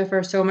rules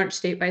differ so much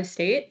state by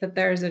state that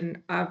there's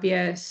an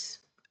obvious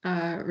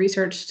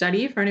research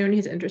study for anyone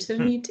who's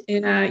interested in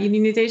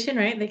unionization,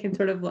 right? They can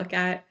sort of look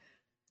at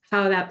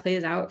how that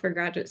plays out for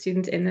graduate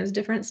students in those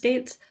different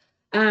states.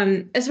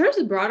 As far as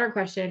the broader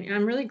question,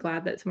 I'm really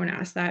glad that someone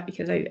asked that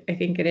because I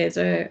think it is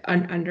an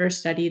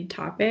understudied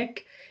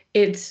topic.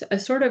 It's a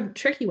sort of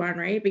tricky one,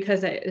 right?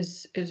 Because it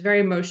is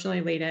very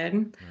emotionally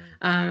laden.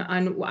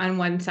 On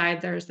one side,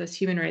 there's this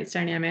human rights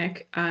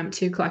dynamic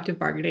to collective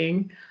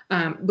bargaining,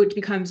 which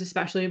becomes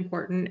especially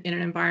important in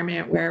an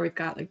environment where we've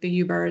got like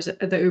the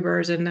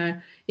Ubers and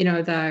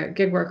the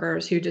gig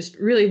workers who just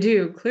really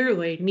do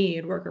clearly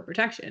need worker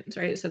protections,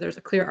 right? So there's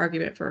a clear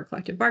argument for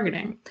collective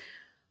bargaining.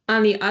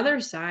 On the other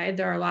side,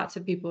 there are lots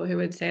of people who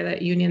would say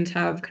that unions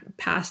have kind of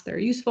passed their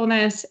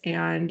usefulness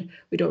and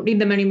we don't need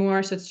them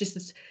anymore. So it's just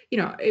this,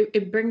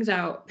 it brings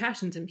out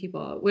passions in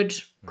people,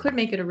 which could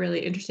make it a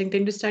really interesting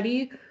thing to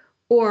study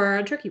or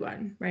a tricky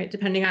one, right?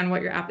 Depending on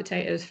what your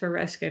appetite is for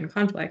risk and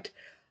conflict.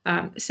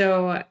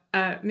 So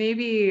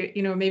maybe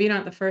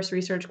not the first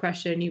research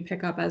question you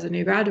pick up as a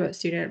new graduate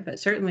student, but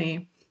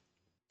certainly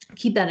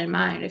keep that in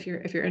mind if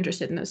you're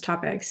interested in those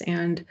topics.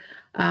 And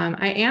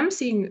I am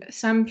seeing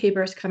some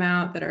papers come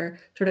out that are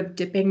sort of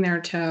dipping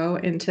their toe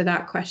into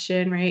that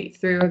question, right,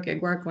 through a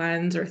gig work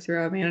lens or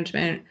through a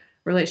management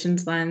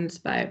relations lens.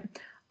 But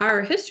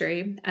our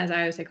history as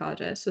IO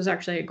psychologists was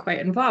actually quite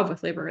involved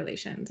with labor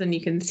relations, and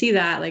you can see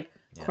that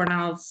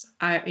Cornell's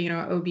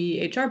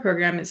OBHR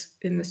program is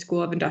in the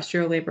School of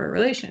Industrial Labor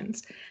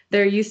Relations.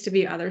 There used to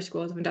be other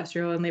schools of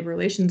industrial and labor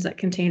relations that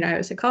contained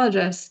IO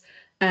psychologists.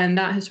 And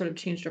that has sort of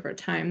changed over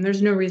time.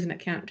 There's no reason it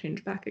can't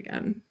change back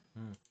again.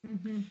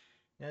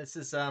 Yeah,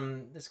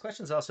 this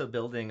question is also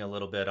building a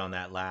little bit on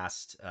that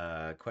last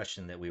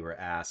question that we were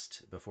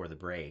asked before the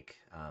break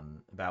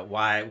about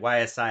why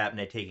is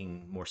SIOP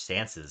taking more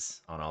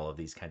stances on all of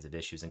these kinds of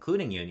issues,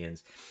 including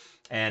unions.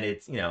 And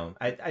it's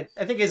I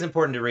think it's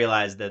important to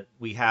realize that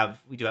we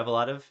do have a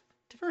lot of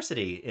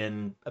diversity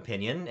in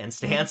opinion and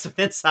stance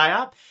within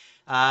SIOP.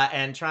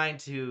 And trying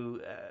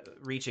to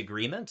reach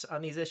agreement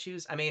on these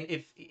issues. I mean,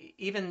 if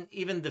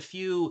even the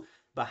few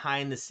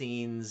behind the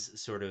scenes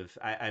sort of,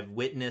 I've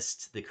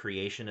witnessed the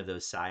creation of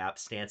those PSYOP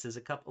stances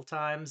a couple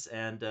times,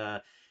 and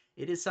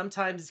it is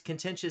sometimes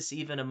contentious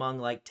even among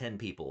like 10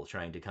 people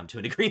trying to come to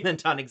an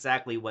agreement on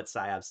exactly what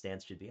PSYOP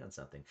stance should be on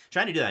something.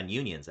 Trying to do that on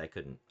unions, I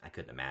couldn't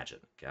imagine.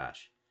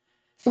 Gosh.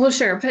 Well,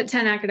 sure. Put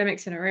 10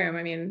 academics in a room.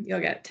 I mean,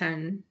 you'll get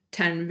 10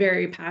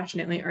 very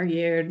passionately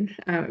argued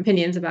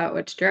opinions about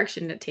which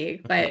direction to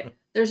take. But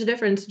there's a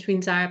difference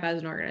between PSYOP as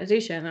an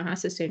organization that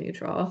has to stay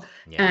neutral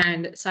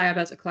and PSYOP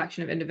as a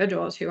collection of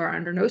individuals who are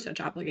under no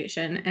such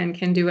obligation and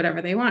can do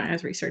whatever they want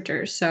as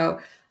researchers. So,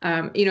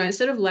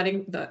 instead of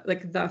letting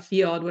the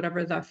field,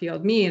 whatever the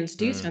field means,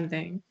 do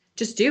something,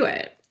 just do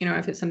it,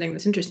 if it's something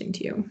that's interesting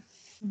to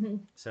you.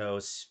 So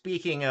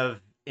speaking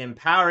of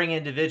empowering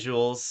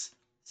individuals,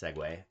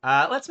 segue.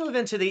 Let's move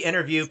into the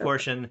interview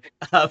portion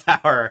of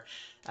our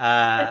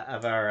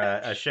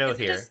show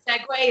here. Just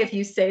segue if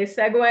you say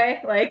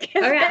segue,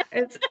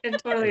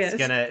 it totally is.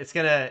 It's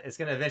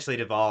gonna eventually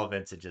devolve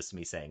into just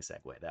me saying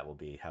segue. That will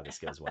be how this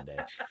goes one day.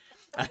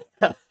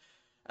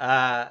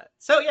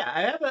 So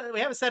yeah, we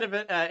have a set of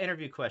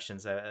interview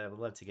questions I would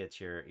love to get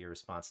your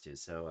response to.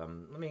 So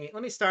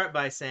let me start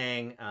by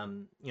saying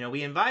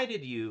we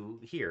invited you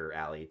here,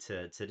 Allie,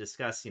 to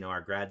discuss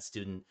our grad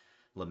student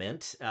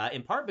Lament,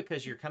 in part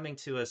because you're coming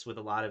to us with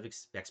a lot of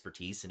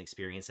expertise and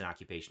experience in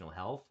occupational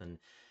health. And,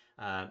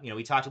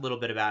 we talked a little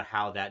bit about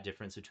how that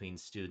difference between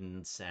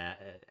students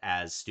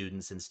as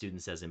students and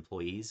students as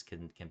employees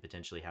can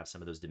potentially have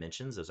some of those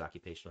dimensions, those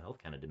occupational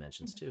health kind of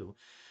dimensions too.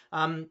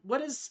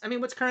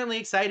 What's currently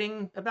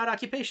exciting about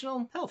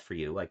occupational health for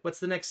you? Like,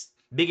 what's the next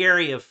big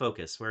area of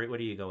focus? What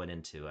are you going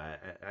into?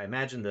 I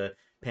imagine the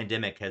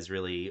pandemic has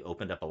really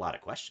opened up a lot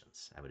of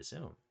questions, I would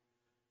assume.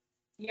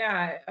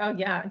 Yeah. Oh,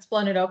 yeah. It's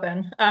blown it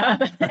open.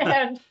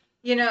 And,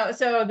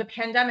 so the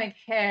pandemic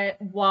hit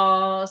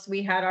whilst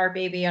we had our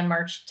baby on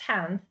March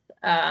 10th,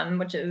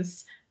 which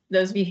is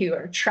those of you who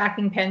are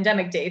tracking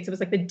pandemic dates. It was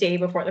like the day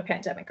before the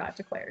pandemic got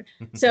declared.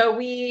 So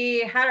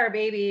we had our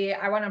baby.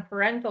 I went on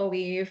parental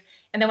leave.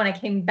 And then when I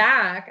came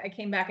back and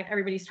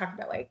everybody's talking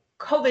about like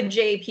COVID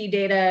JP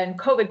data and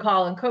COVID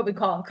call and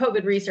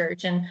COVID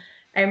research. And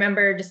I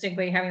remember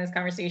distinctly having this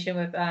conversation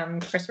with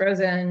Chris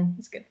Rosen,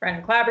 his good friend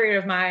and collaborator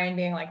of mine,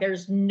 being like,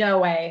 there's no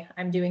way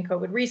I'm doing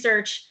COVID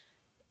research.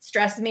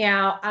 stresses me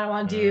out. I don't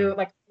want to do,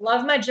 like,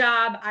 love my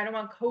job. I don't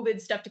want COVID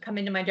stuff to come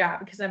into my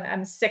job because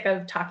I'm sick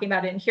of talking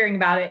about it and hearing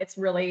about it. It's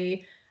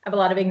really, I have a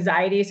lot of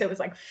anxiety. So it was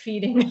like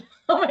feeding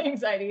all my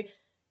anxiety.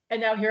 And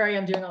now here I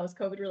am doing all this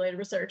COVID related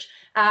research.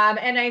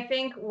 And I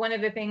think one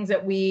of the things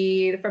that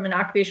we, from an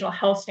occupational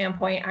health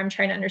standpoint, I'm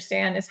trying to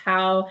understand is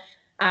how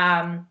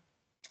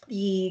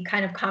the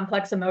kind of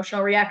complex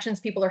emotional reactions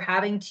people are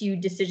having to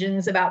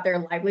decisions about their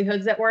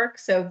livelihoods at work.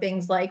 So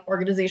things like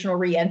organizational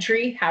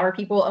reentry, how are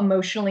people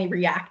emotionally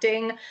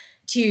reacting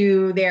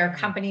to their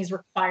companies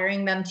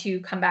requiring them to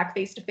come back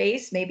face to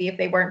face, maybe if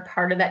they weren't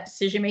part of that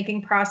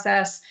decision-making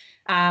process.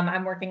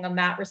 I'm working on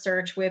that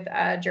research with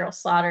Gerald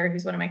Slaughter,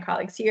 who's one of my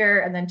colleagues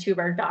here, and then two of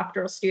our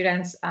doctoral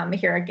students,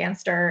 Mahira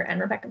Ganster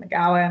and Rebecca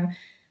McGowan.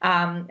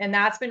 And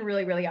that's been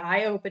really, really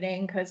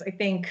eye-opening because I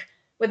think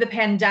with the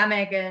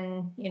pandemic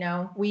and, you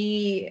know,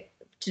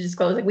 to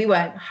disclose, like, we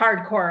went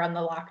hardcore on the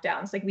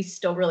lockdowns. Like, we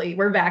still really,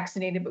 we're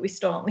vaccinated, but we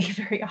still don't leave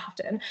very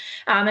often.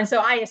 And so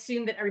I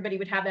assumed that everybody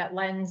would have that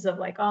lens of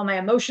like, oh, my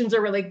emotions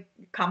are really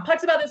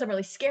complex about this. I'm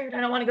really scared.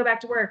 I don't want to go back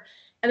to work.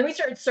 And then we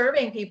started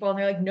surveying people and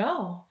they're like,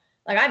 no,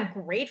 like, I'm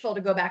grateful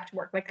to go back to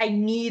work. Like, I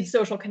need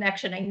social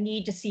connection. I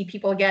need to see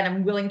people again.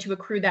 I'm willing to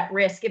accrue that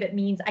risk if it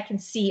means I can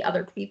see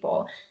other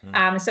people.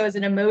 So as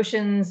an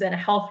emotions and a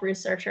health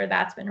researcher,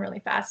 that's been really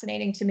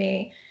fascinating to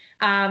me.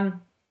 So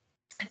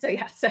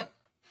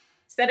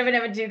instead of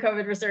having to do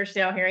COVID research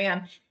now, here I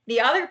am.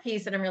 The other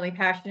piece that I'm really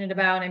passionate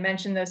about, and I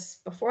mentioned this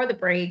before the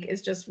break,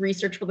 is just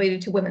research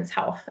related to women's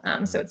health.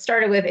 So it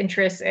started with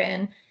interest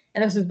in,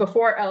 and this was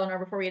before Eleanor,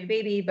 before we had a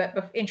baby,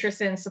 but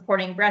interest in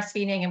supporting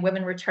breastfeeding and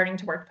women returning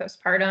to work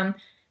postpartum.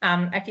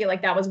 I feel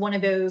like that was one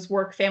of those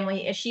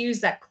work-family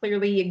issues that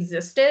clearly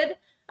existed.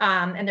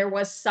 And there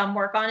was some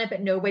work on it, but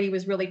nobody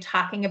was really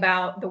talking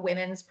about the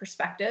women's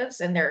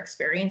perspectives and their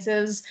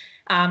experiences.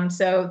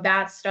 So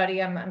that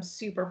study, I'm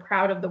super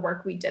proud of the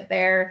work we did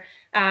there.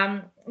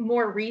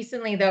 More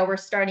recently, though, we're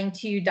starting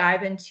to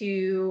dive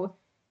into,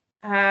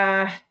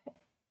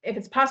 if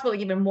it's possible,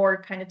 even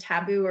more kind of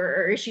taboo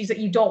or issues that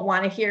you don't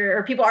want to hear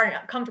or people aren't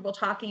comfortable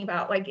talking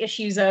about, like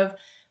issues of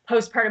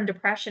postpartum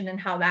depression and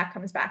how that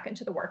comes back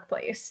into the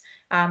workplace.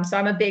 So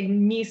I'm a big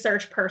me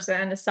search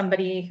person. As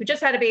somebody who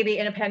just had a baby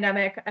in a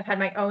pandemic, I've had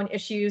my own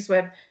issues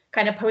with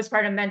kind of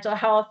postpartum mental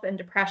health and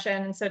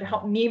depression. And so to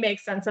help me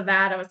make sense of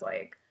that, I was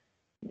like,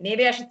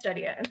 maybe I should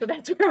study it. And so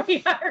that's where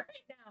we are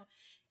right now.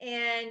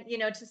 And, you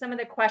know, to some of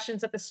the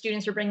questions that the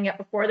students were bringing up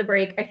before the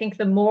break, I think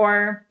the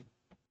more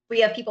we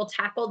have people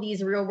tackle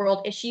these real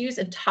world issues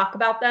and talk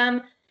about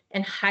them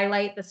and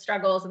highlight the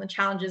struggles and the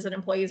challenges that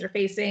employees are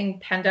facing,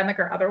 pandemic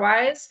or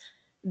otherwise,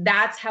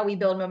 that's how we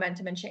build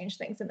momentum and change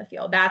things in the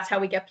field. That's how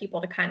we get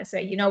people to kind of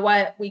say, you know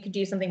what, we could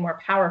do something more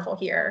powerful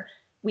here.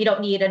 We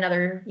don't need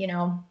another, you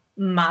know,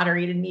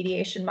 moderated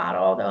mediation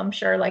model, although I'm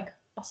sure like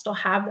I'll still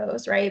have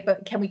those, right?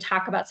 But can we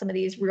talk about some of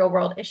these real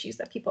world issues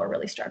that people are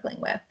really struggling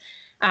with?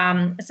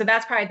 So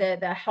that's probably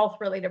the health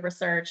related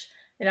research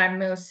that I'm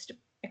most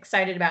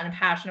excited about and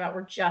passionate about.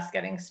 We're just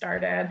getting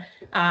started.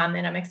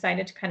 And I'm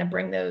excited to kind of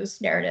bring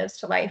those narratives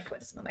to life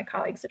with some of my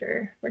colleagues that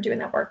we're doing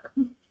that work.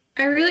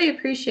 I really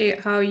appreciate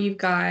how you've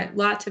got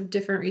lots of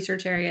different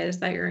research areas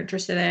that you're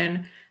interested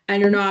in,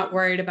 and you're not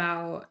worried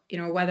about, you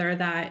know, whether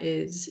that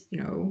is, you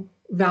know,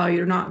 valued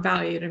or not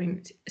valued. I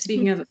mean,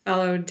 speaking as a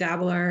fellow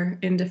dabbler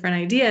in different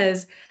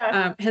ideas,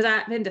 has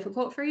that been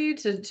difficult for you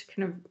to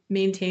kind of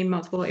maintain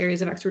multiple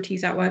areas of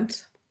expertise at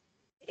once?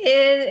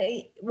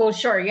 Well,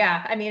 sure.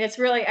 Yeah. I mean, it's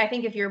really, I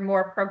think if you're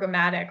more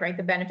programmatic, right,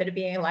 the benefit of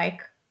being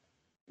like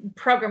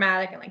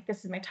programmatic and like,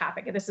 this is my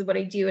topic and this is what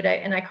I do.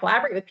 And I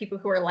collaborate with people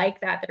who are like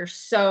that are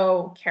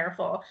so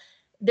careful.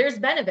 There's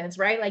benefits,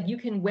 right? Like you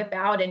can whip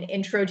out an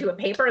intro to a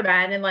paper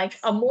then in like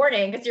a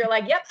morning because you're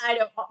like, yep, I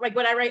don't, like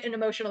when I write an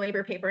emotional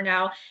labor paper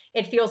now,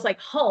 it feels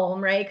like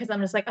home, right? Because I'm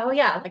just like, oh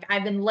yeah, like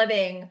I've been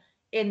living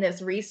in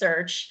this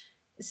research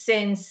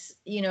since,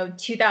 you know,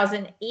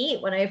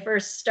 2008 when I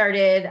first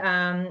started,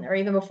 or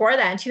even before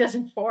that in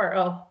 2004.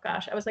 Oh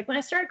gosh, I was like, when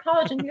I started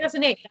college in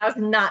 2008, that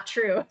was not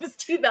true. It was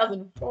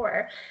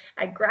 2004.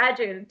 I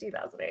graduated in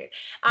 2008.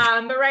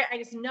 But right, I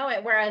just know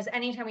it. Whereas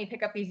anytime we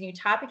pick up these new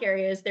topic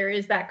areas, there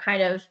is that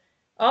kind of,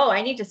 oh,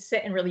 I need to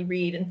sit and really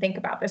read and think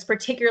about this,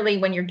 particularly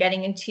when you're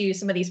getting into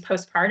some of these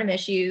postpartum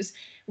issues.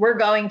 We're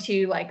going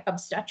to like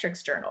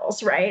obstetrics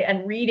journals, right?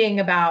 And reading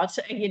about,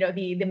 you know,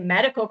 the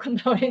medical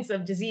components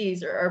of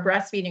disease or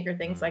breastfeeding or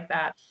things like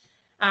that.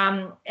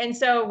 And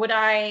so would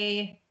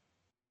I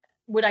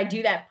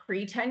do that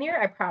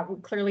pre-tenure?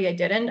 Clearly I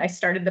didn't. I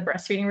started the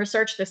breastfeeding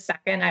research the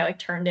second I like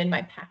turned in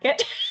my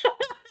packet.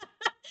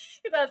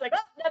 Because I was like,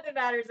 oh, nothing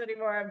matters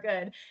anymore. I'm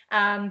good.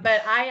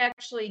 But I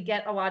actually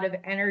get a lot of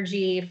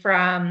energy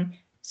from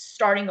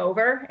starting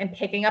over and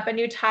picking up a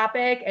new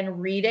topic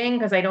and reading,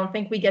 because I don't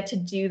think we get to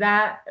do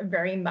that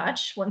very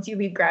much. Once you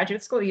leave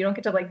graduate school, you don't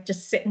get to like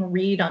just sit and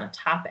read on a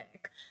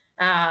topic.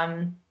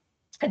 And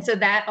so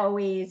that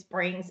always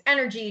brings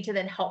energy to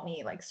then help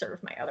me like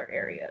serve my other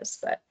areas.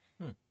 But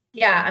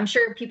yeah, I'm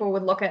sure people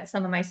would look at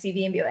some of my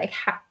CV and be like,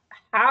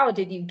 how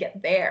did you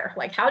get there?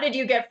 Like, how did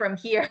you get from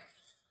here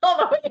all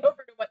the way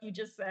over to what you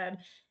just said.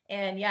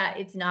 And yeah,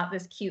 it's not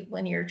this cute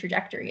linear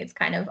trajectory. It's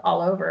kind of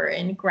all over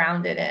and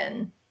grounded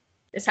in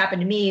this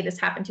happened to me, this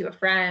happened to a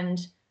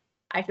friend.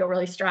 I feel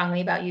really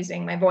strongly about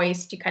using my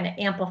voice to kind of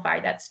amplify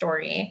that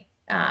story.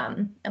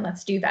 And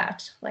let's do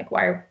that. Like,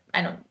 why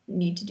I don't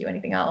need to do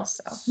anything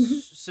else. So,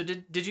 So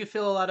did you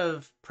feel a lot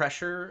of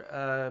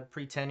pressure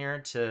pre-tenure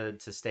to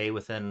stay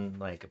within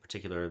like a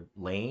particular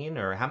lane,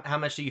 or how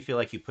much do you feel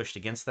like you pushed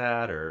against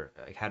that, or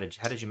like how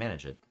did you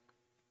manage it?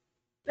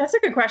 that's a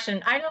good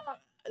question. I don't.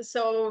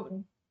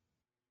 So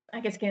I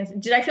guess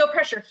did I feel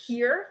pressure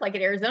here, like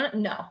at Arizona?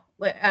 No.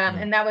 Mm.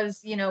 And that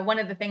was, one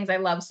of the things I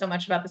love so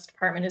much about this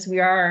department is we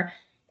are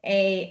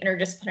a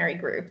interdisciplinary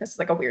group. This is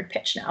like a weird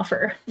pitch now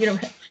for,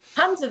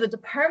 come to the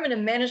Department of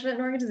Management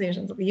and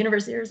Organizations at the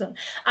University of Arizona.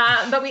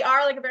 But we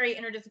are like a very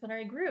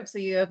interdisciplinary group. So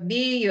you have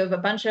me, you have a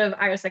bunch of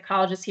IO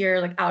psychologists here,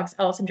 like Alex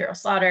Ellis and Gerald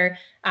Slaughter.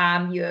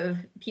 You have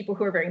people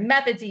who are very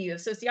methody, you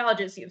have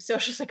sociologists, you have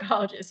social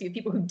psychologists, you have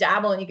people who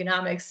dabble in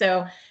economics.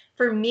 So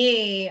for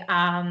me,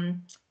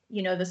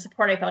 the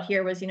support I felt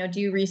here was,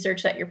 do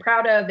research that you're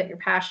proud of, that you're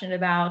passionate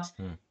about,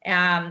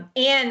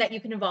 and that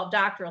you can involve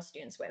doctoral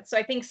students with. So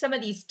I think some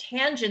of these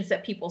tangents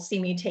that people see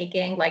me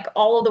taking, like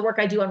all of the work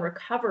I do on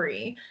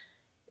recovery,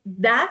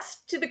 that's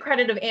to the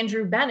credit of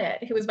Andrew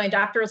Bennett, who was my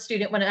doctoral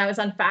student when I was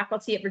on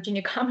faculty at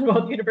Virginia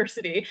Commonwealth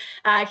University.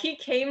 He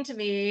came to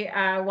me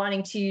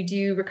wanting to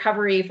do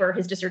recovery for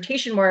his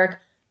dissertation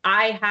work.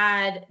 I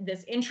had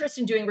this interest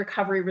in doing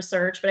recovery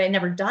research, but I had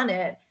never done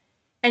it.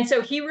 And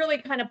so he really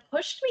kind of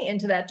pushed me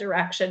into that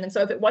direction. And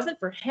so if it wasn't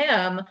for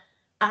him,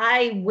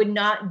 I would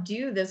not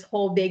do this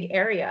whole big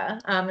area.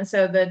 And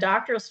so the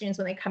doctoral students,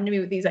 when they come to me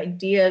with these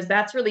ideas,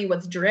 that's really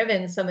what's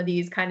driven some of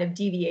these kind of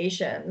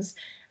deviations.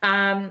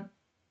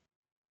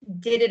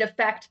 Did it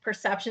affect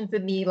perceptions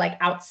of me like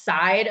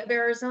outside of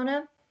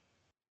Arizona?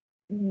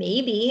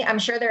 Maybe. I'm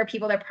sure there are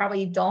people that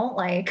probably don't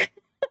like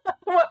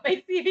what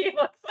my CV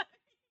looks like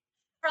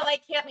or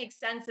like can't make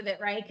sense of it,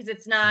 right? Because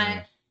it's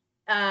not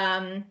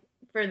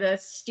for the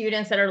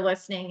students that are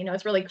listening,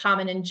 it's really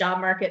common in job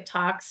market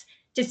talks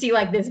to see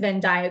like this Venn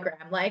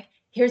diagram, like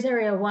here's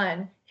area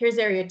 1, here's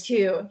area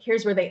 2,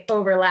 here's where they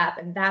overlap,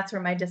 and that's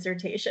where my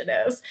dissertation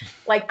is.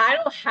 Like, I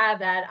don't have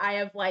that. I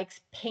have like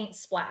paint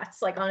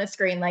splats like on a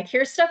screen, like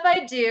here's stuff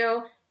I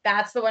do,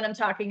 that's the one I'm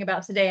talking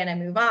about today, and I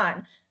move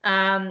on.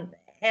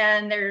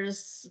 And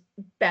there's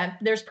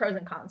pros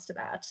and cons to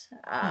that.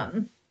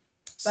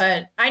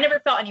 But I never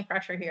felt any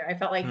pressure here. I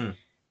felt like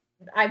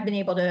I've been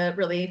able to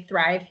really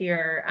thrive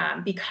here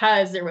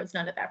because there was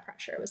none of that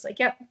pressure. It was like,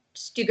 yep,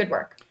 just do good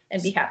work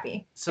and be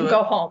happy and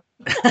go home.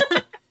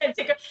 And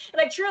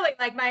like truly,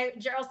 like my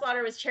Gerald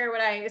Slaughter was chair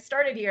when I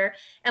started here.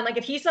 And like,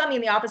 if he saw me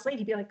in the office late,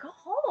 he'd be like, go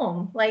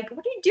home. Like,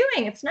 what are you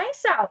doing? It's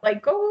nice out.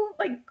 Like, go.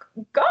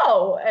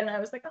 And I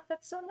was like, oh,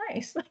 that's so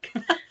nice. Like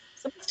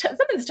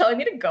someone's telling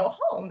me to go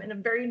home in a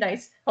very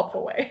nice,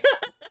 helpful way.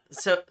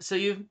 So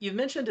you've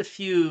mentioned a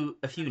few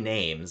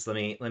names. Let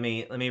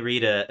me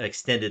read an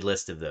extended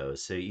list of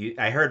those. So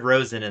I heard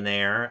Rosen in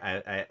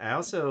there. I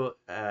also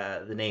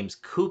the names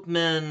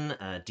Koopman,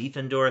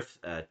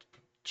 Diefendorf,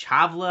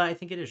 Chavla, I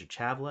think it is, or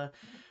Chavla,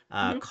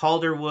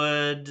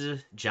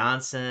 Calderwood,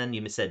 Johnson.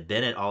 You said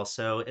Bennett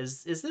also.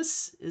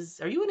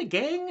 Are you in a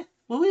gang?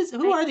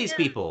 Who are these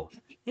people?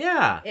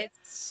 Yeah. It's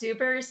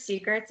super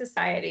secret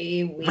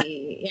society.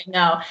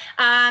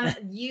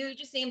 You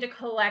just named a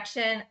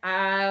collection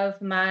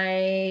of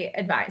my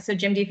advice. So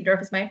Jim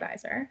Diefendorf is my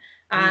advisor.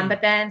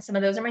 But then some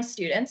of those are my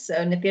students. So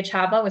Nithya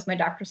Chawla was my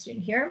doctoral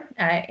student here.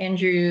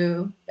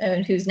 Andrew,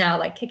 who's now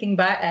like kicking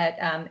butt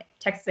at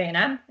Texas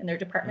A&M in their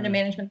Department of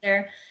Management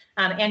there.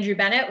 Andrew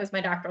Bennett was my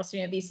doctoral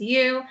student at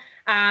VCU.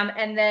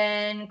 And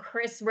then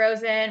Chris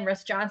Rosen,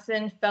 Russ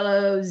Johnson,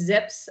 fellow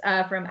Zips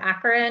from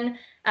Akron,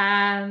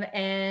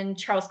 and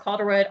Charles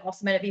Calderwood,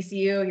 also met at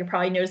VCU. You're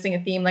probably noticing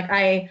a theme. Like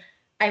I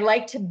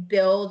like to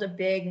build a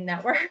big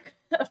network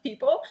of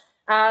people.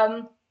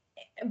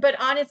 But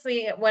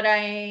honestly,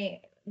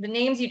 the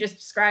names you just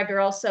described are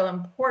also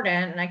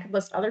important, and I could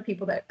list other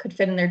people that could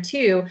fit in there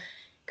too.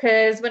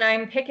 Because when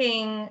I'm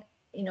picking,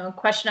 a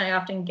question I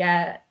often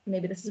get,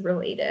 maybe this is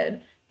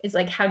related, is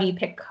like, how do you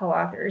pick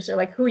co-authors, or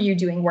like, who are you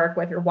doing work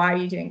with, or why are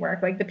you doing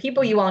work? Like the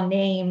people you all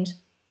named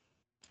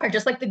are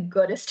just like the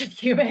goodest of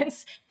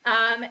humans.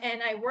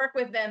 And I work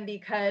with them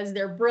because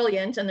they're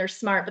brilliant and they're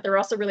smart, but they're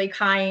also really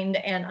kind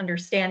and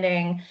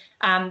understanding.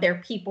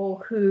 They're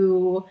people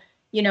who,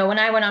 when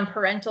I went on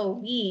parental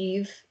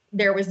leave,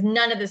 there was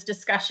none of this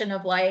discussion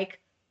of like,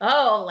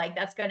 oh, like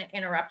that's going to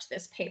interrupt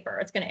this paper.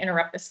 It's going to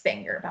interrupt this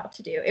thing you're about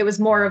to do. It was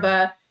more of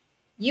a,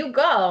 you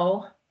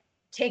go,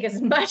 take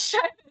as much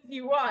time as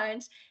you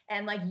want,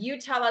 and like you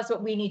tell us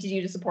what we need to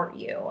do to support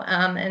you.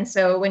 And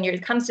so when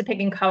it comes to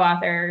picking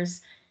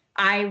co-authors,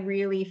 I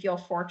really feel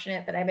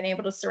fortunate that I've been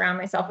able to surround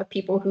myself with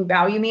people who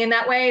value me in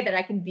that way, that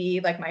I can be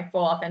like my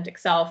full authentic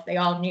self. They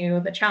all knew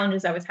the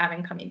challenges I was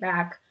having coming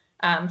back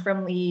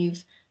from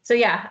leave. So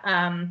yeah,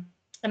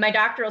 and my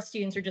doctoral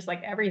students are just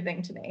like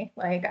everything to me.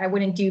 Like I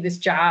wouldn't do this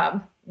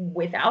job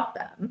without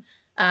them.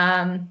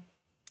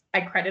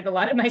 I credit a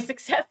lot of my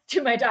success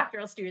to my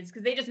doctoral students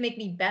because they just make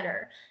me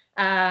better.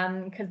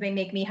 Because they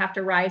make me have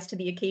to rise to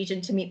the occasion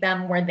to meet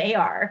them where they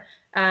are.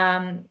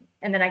 And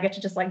then I get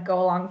to just like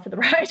go along for the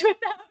ride with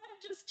them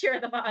and just cheer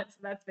them on. So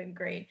that's been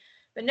great.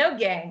 But no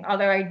gang,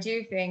 although I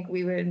do think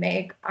we would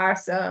make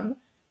awesome.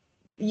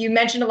 You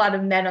mentioned a lot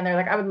of men on there.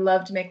 Like I would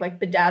love to make like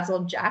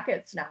bedazzled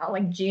jackets now,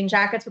 like jean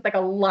jackets with like a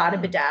lot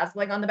of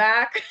bedazzling on the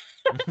back.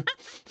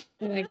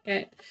 I like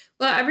it.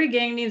 Well, every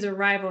gang needs a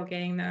rival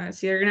gang though.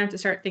 So you're gonna have to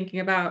start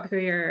thinking about who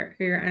your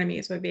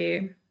enemies would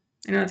be.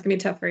 I know it's gonna be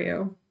tough for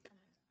you.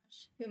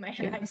 Who am I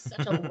having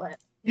such a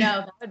list?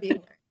 No, that would be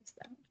hilarious.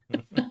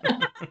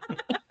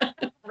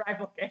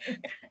 Rival gang.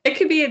 It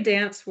could be a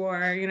dance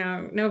war,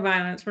 no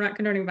violence. We're not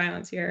condoning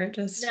violence here.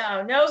 Just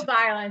no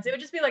violence. It would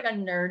just be like a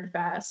nerd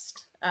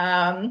fest.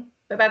 But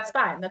that's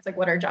fine. That's like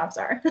what our jobs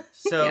are.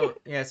 So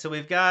so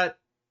we've got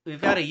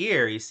a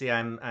year. You see,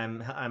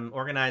 I'm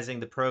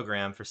organizing the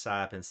program for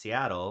PsyOp in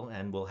Seattle,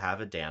 and we'll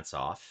have a dance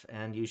off.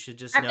 And you should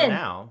just know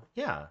now.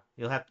 Yeah,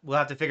 we'll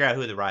have to figure out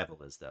who the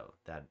rival is, though.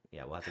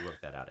 We'll have to work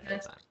that out ahead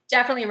of time.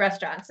 Definitely Russ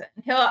Johnson.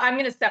 I'm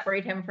going to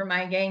separate him from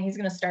my gang. He's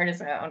going to start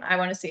his own. I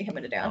want to see him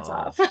in a dance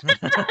off.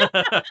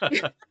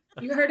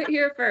 You heard it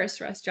here first,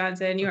 Russ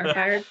Johnson. You are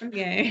fired from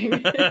gang.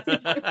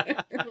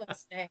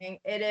 Listening.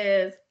 It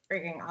is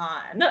freaking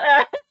on.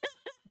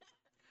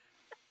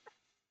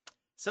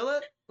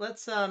 So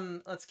let's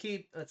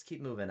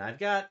keep moving. I've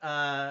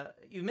got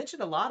you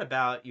mentioned a lot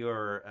about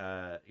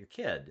your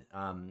kid,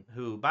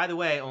 who, by the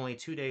way, only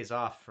 2 days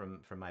off from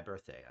my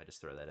birthday. I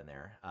just throw that in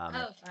there.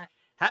 Fine.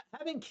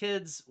 Having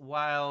kids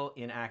while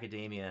in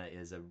academia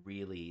is a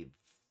really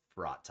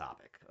fraught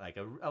topic. Like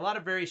a lot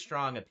of very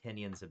strong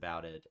opinions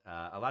about it.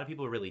 A lot of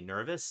people are really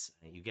nervous.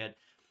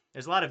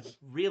 There's a lot of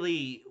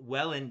really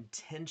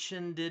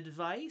well-intentioned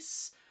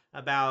advice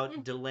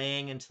about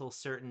delaying until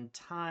certain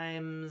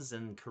times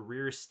and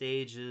career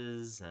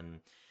stages, and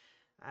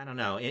I don't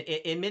know.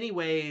 In many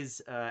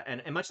ways,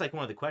 and much like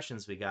one of the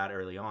questions we got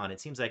early on, it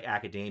seems like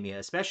academia,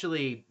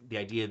 especially the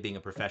idea of being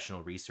a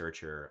professional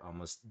researcher,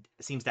 almost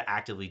seems to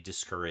actively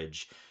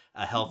discourage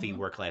a healthy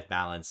work-life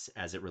balance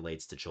as it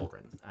relates to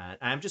children.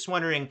 I'm just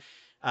wondering,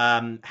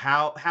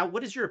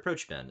 what has your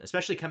approach been,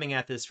 especially coming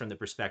at this from the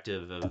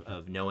perspective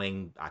of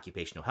knowing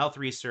occupational health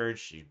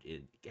research?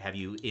 Have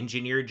you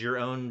engineered your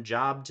own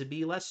job to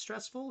be less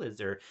stressful? Is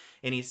there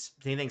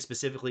anything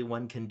specifically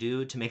one can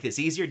do to make this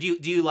easier? Do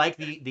you like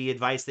the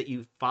advice that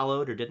you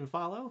followed or didn't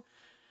follow?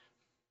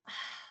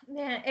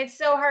 Man, it's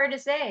so hard to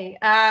say.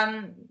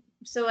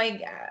 So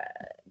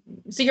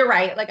you're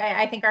right. Like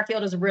I think our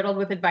field is riddled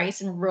with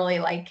advice and really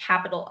like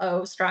capital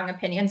O strong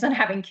opinions on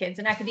having kids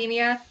in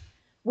academia,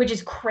 which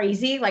is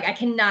crazy. Like I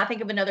cannot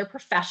think of another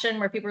profession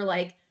where people are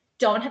like,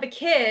 don't have a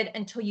kid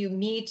until you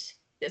meet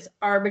this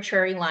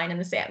arbitrary line in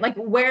the sand. Like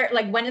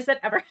when has that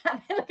ever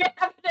happened? Like it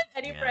happened at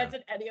any friends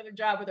at any other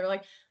job where they're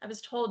like, I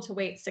was told to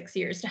wait 6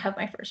 years to have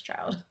my first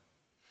child.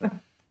 But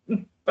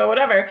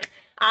whatever.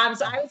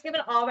 So I was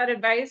given all that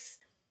advice.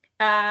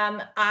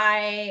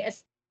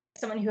 As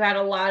someone who had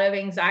a lot of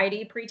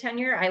anxiety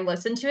pre-tenure, I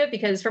listened to it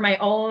because for my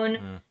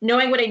own,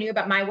 knowing what I knew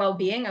about my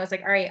well-being, I was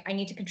like, all right, I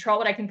need to control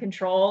what I can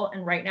control.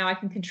 And right now I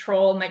can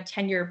control my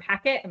tenure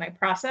packet and my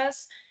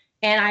process.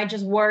 And I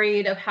just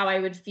worried of how I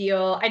would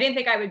feel. I didn't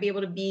think I would be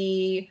able to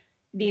be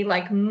the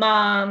like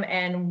mom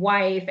and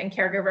wife and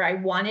caregiver I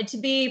wanted to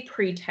be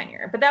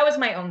pre-tenure, but that was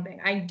my own thing.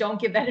 I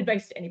don't give that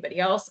advice to anybody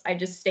else. I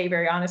just say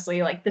very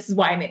honestly, like, this is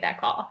why I made that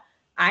call.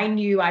 I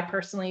knew I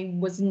personally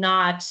was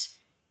not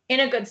in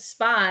a good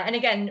spot. And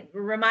again,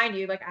 remind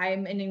you, like,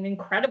 I'm in an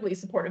incredibly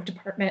supportive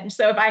department.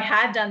 So if I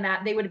had done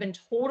that, they would have been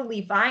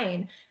totally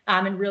fine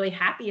and really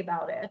happy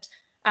about it.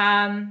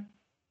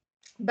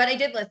 But I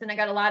did listen. I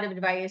got a lot of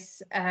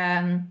advice.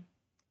 And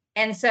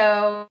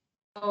so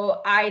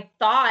I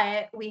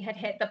thought we had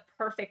hit the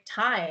perfect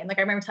time. Like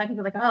I remember telling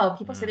people like, oh,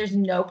 people say there's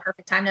no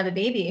perfect time to have a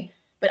baby,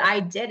 but I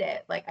did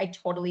it. Like I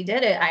totally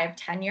did it. I have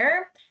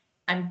tenure.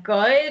 I'm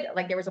good.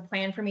 Like there was a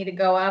plan for me to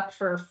go up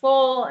for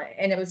full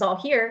and it was all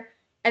here.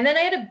 And then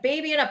I had a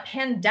baby and a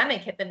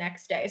pandemic hit the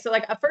next day. So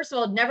like, first of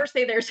all, never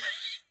say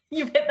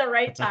you've hit the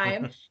right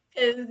time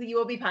because you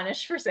will be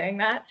punished for saying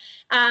that.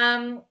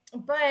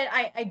 But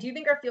I do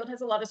think our field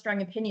has a lot of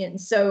strong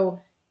opinions.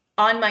 So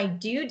on my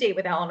due date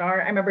with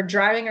Eleanor, I remember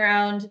driving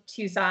around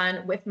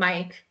Tucson with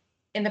Mike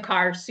in the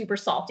car, super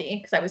salty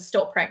because I was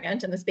still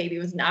pregnant and this baby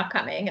was not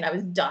coming and I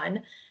was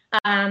done.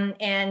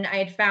 And I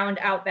had found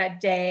out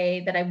that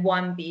day that I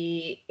won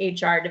the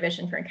HR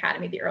division for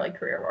Academy, the Early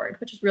Career Award,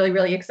 which is really,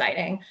 really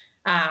exciting.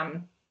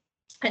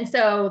 And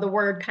so the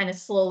word kind of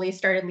slowly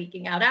started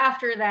leaking out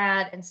after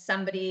that. And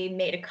somebody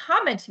made a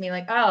comment to me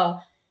like, oh,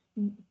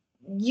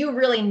 you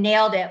really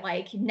nailed it.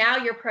 Like now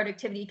your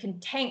productivity can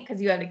tank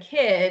because you have a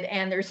kid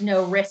and there's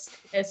no risk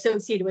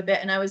associated with it.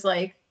 And I was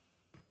like,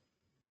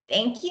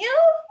 thank you.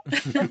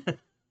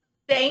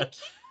 Thank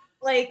you.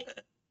 Like,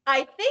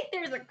 I think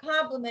there's a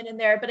compliment in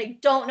there, but I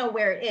don't know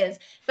where it is.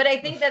 But I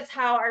think that's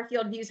how our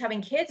field views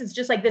having kids. It's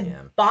just like this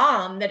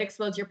bomb that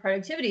explodes your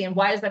productivity. And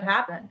why does that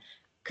happen?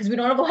 because we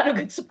don't have a lot of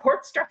good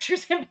support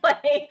structures in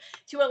play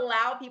to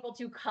allow people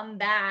to come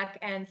back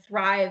and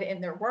thrive in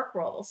their work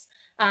roles.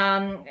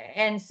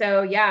 And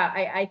so, yeah,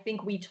 I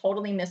think we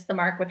totally missed the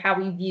mark with how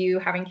we view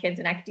having kids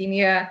in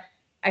academia.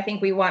 I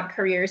think we want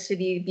careers to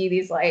be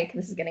these, like,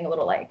 this is getting a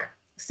little like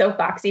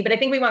soapboxy, but I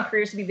think we want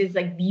careers to be these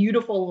like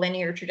beautiful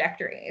linear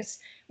trajectories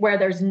where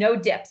there's no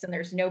dips and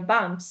there's no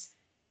bumps.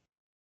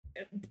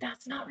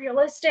 That's not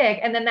realistic.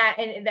 And then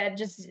that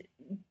just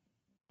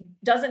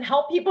doesn't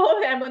help people.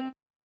 And when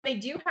they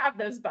do have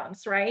those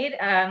bumps,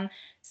 right?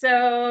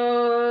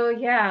 So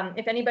yeah,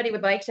 if anybody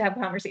would like to have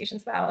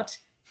conversations about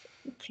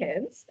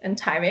kids and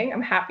timing,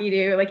 I'm happy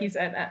to. Like you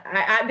said,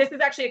 this is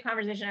actually a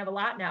conversation I have a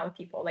lot now with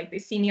people. Like, they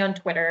see me on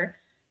Twitter.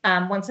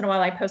 Once in a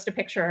while I post a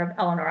picture of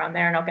Eleanor on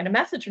there, and I'll get a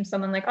message from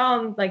someone like,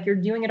 oh, like, you're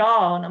doing it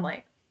all. And I'm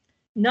like,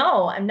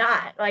 no, I'm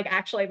not. Like,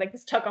 actually, like,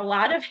 this took a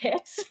lot of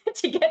hits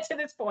to get to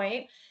this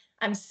point.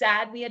 I'm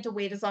sad we had to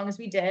wait as long as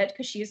we did,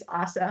 because she's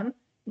awesome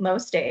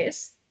most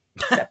days,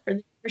 except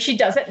for she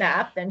doesn't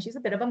nap, then she's a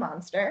bit of a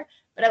monster,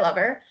 but I love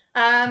her.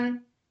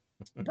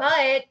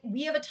 But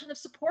we have a ton of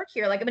support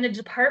here. Like, I'm in a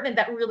department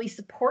that really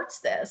supports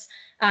this.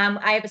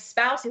 I have a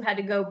spouse who had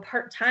to go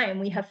part-time.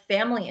 We have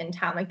family in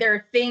town. Like, there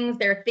are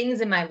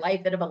things in my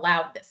life that have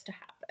allowed this to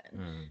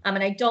happen.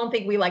 And I don't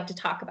think we like to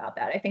talk about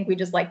that. I think we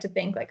just like to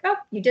think like, oh,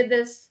 you did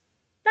this,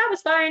 that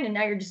was fine, and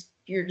now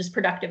you're just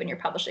productive and you're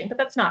publishing. But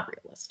that's not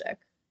realistic.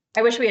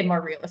 I wish we had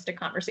more realistic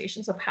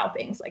conversations of how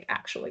things like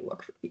actually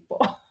look for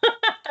people.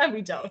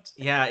 We don't.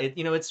 Yeah,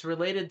 it's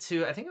related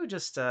to, I think it was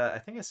just, I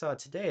think I saw it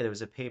today. There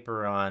was a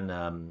paper on,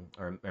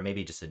 or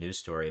maybe just a news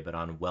story, but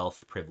on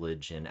wealth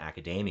privilege in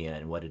academia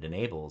and what it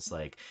enables.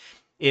 Like,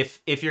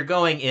 if you're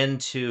going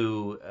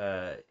into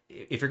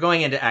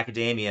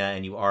academia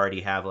and you already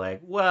have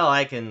like, well,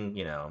 I can,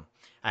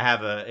 I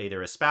have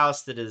either a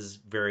spouse that is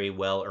very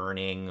well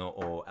earning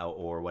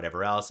or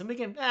whatever else, and we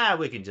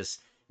can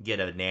just get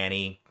a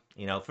nanny.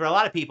 For a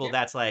lot of people,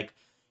 that's like,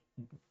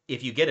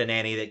 if you get a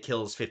nanny that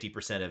kills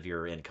 50% of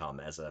your income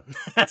as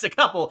a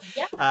couple,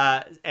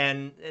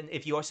 and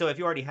if you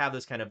already have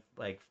those kind of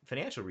like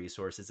financial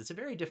resources, it's a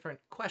very different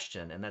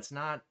question, and it's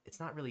not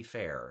really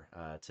fair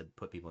to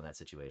put people in that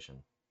situation.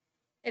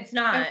 It's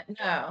not,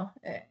 no.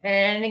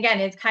 And again,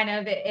 it's kind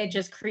of, it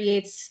just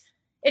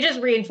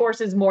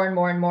reinforces more and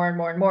more and more and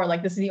more and more.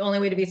 Like, this is the only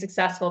way to be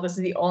successful. This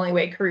is the only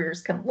way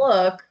careers can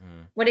look.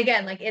 When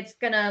again, like, it's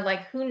gonna,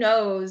 like, who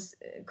knows,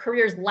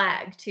 careers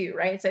lag too,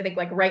 right? So I think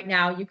like right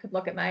now you could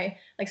look at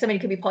somebody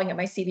could be pulling up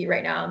my CV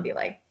right now and be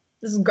like,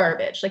 this is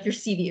garbage. Like, your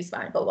CV is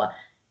fine, blah, blah.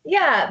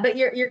 Yeah, but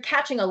you're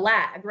catching a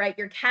lag, right?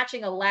 You're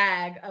catching a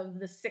lag of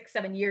the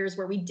 6-7 years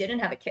where we didn't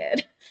have a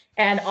kid,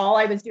 and all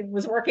I was doing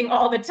was working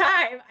all the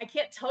time. I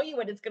can't tell you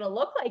what it's going to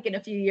look like in a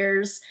few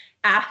years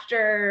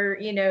after,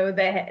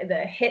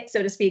 the hit,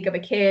 so to speak, of a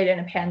kid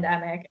and a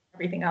pandemic and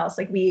everything else.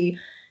 Like,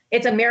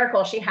 it's a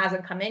miracle she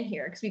hasn't come in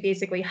here, because we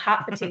basically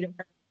hot potato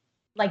her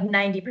like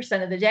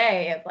 90% of the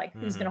day of like,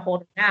 who's going to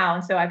hold her now.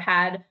 And so I've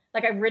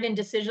written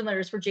decision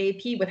letters for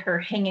JP with her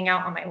hanging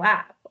out on my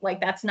lap. Like,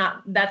 that's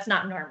not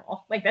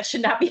normal. Like, that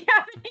should not be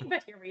happening,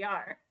 but here we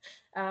are.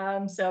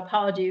 So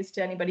apologies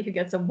to anybody who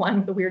gets a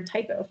one with a weird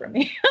typo from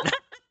me.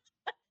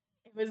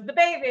 It was the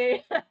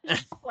baby.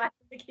 Just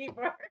slapping the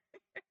keyboard.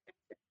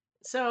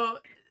 So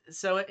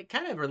it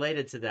kind of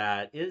related to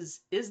that.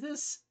 Is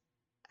this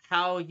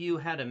how you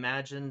had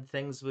imagined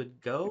things would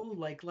go,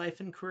 like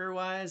life and career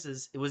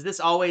wise? Was this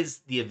always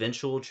the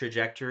eventual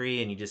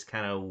trajectory and you just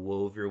kind of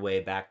wove your way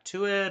back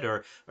to it,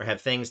 or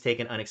have things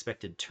taken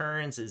unexpected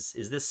turns?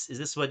 Is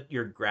this what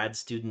your grad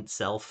student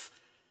self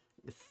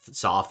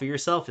saw for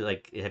yourself?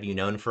 Like, have you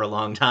known for a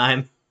long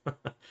time?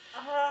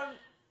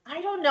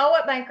 I don't know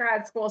what my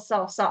grad school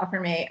self saw for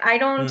me. I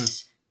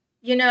don't.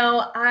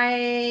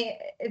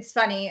 It's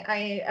funny.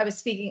 I was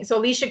speaking. So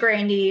Alicia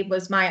Grandy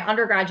was my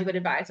undergraduate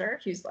advisor.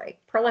 She's like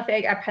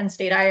prolific at Penn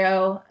State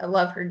IO. I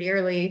love her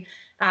dearly.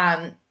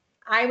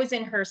 I was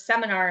in her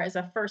seminar as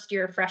a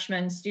first-year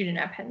freshman student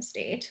at Penn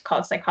State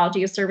called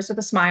Psychology of Service with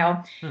a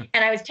Smile.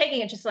 And I was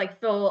taking it just to like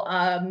fill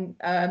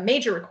a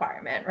major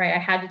requirement, right? I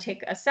had to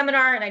take a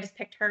seminar, and I just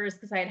picked hers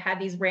because I had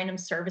these random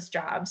service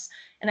jobs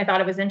and I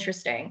thought it was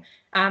interesting.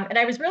 And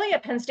I was really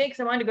at Penn State because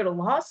I wanted to go to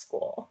law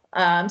school.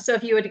 So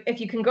if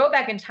you can go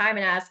back in time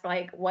and ask,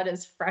 like, what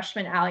does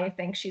freshman Allie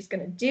think she's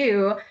going to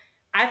do?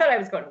 I thought I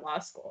was going to law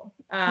school.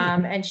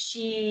 And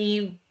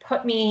she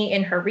put me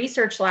in her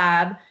research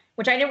lab,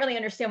 which I didn't really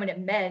understand what it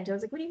meant. I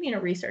was like, what do you mean a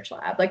research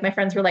lab? Like, my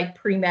friends were like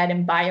pre-med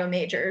and bio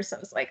majors. So I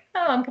was like,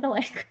 oh, I'm going to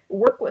like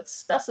work with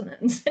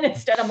specimens. And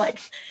instead I'm like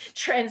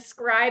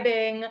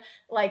transcribing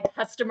like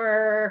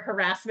customer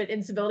harassment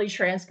incivility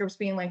transcripts,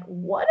 being like,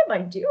 what am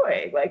I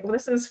doing? Like,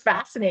 this is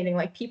fascinating.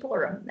 Like, people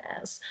are a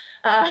mess.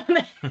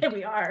 And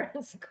we are.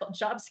 It's called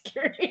job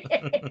security.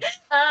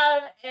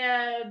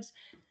 And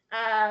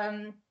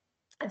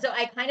so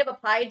I kind of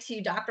applied to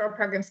doctoral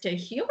programs to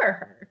humor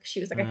her. She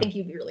was like, I think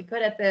you'd be really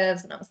good at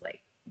this. And I was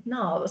like,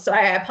 no. So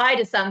I applied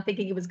to some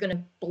thinking it was going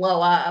to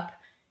blow up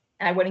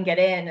and I wouldn't get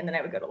in. And then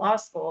I would go to law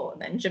school.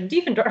 And then Jim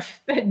Diefendorf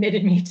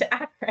admitted me to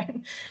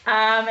Akron.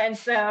 And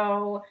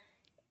so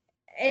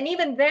And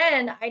even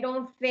then, I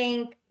don't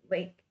think,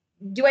 like,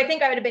 do I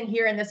think I would have been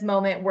here in this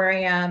moment where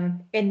I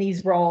am in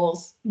these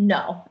roles?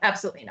 No,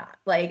 absolutely not.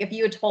 Like, if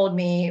you had told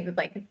me,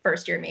 like,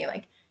 first year me,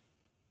 like,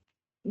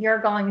 you're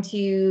going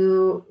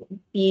to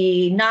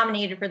be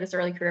nominated for this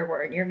early career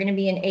award, you're going to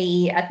be an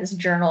AE at this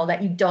journal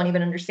that you don't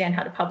even understand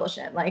how to publish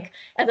in. Like,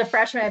 as a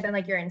freshman, I've been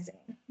like, you're insane.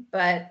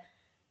 But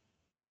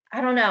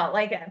I don't know.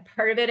 Like,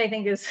 part of it, I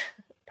think, is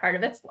part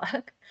of it's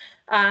luck.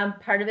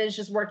 Part of it is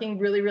just working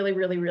really, really,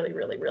 really, really,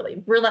 really,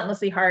 really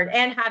relentlessly hard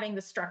and having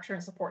the structure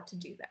and support to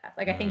do that.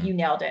 Like, I think you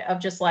nailed it, of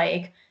just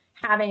like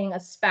having a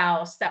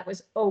spouse that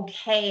was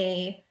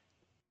okay,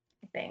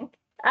 I think.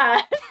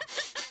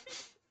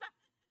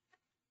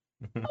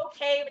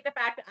 Okay with the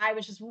fact that I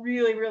was just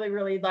really, really,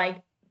 really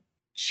like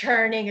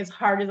churning as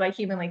hard as I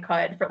humanly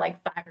could for like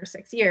 5 or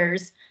 6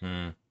 years.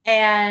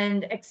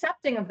 And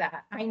accepting of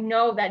that. I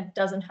know that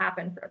doesn't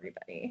happen for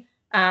everybody.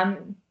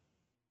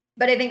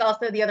 But I think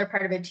also the other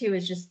part of it too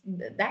is just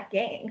that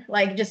gang,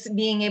 like just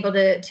being able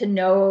to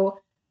know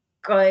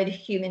good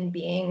human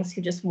beings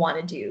who just want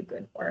to do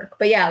good work.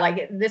 But yeah,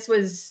 like this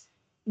was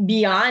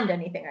beyond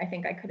anything I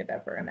think I could have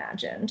ever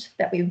imagined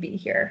that we would be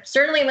here.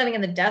 Certainly living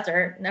in the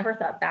desert, never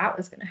thought that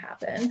was going to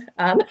happen.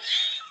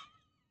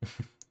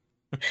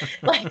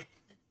 Like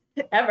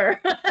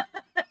ever.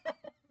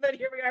 But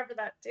here we are for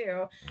that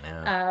too.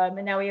 Yeah.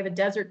 And now we have a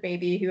desert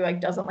baby who like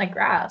doesn't like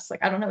grass.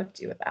 Like I don't know what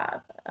to do with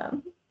that.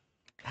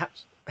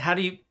 How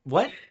do you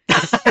what?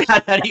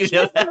 How do you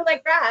know that? She doesn't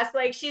like grass.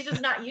 Like she's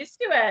just not used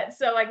to it.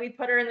 So like we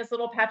put her in this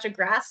little patch of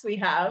grass we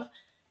have,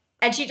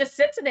 and she just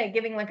sits in it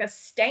giving like a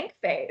stank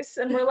face.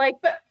 And we're like,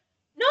 but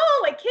no,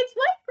 like kids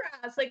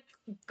like grass. Like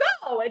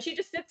go. And she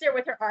just sits there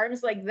with her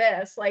arms like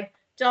this. Like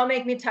don't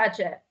make me touch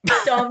it.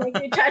 Don't make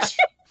me touch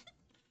it.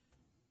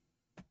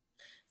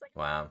 Like,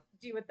 wow.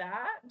 Do with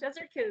that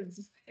desert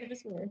kids, they're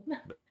just weird.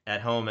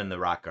 At home in the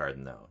rock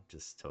garden though,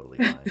 just totally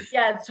fine.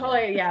 Yeah, it's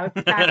totally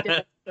with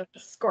cactus, the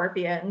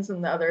scorpions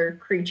and the other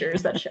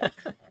creatures that show.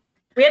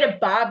 We had a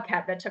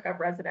bobcat that took up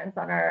residence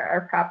on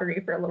our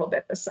property for a little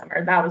bit this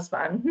summer. That was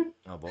fun.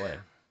 Oh boy.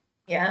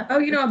 Yeah. Oh,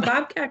 a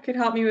bobcat could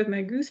help me with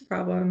my goose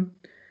problem.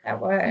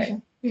 That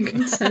would. You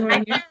can send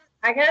one.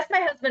 I can ask my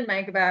husband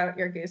Mike about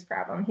your goose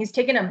problem. He's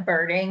taken up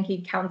birding.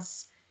 He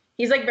counts.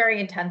 He's like very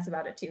intense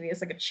about it too. He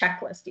has like a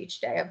checklist each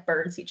day of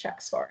birds he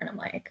checks for. And I'm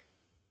like,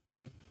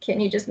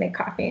 can you just make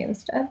coffee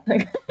instead?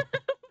 Like,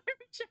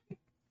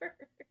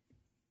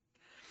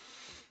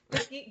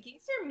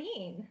 geese are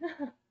mean.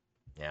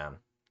 Yeah.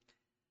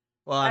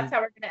 Well, that's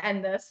how we're going to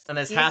end this. On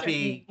this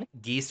happy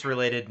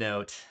geese-related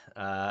note,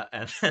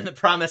 and the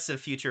promise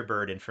of future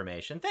bird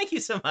information. Thank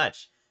you so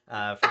much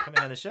for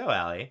coming on the show,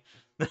 Allie.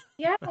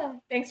 Yeah,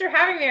 thanks for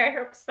having me. I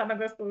hope some of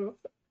this was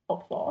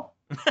helpful.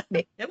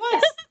 It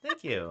was.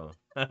 Thank you.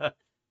 So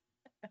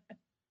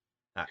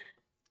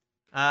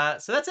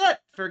that's it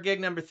for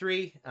gig number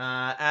 3.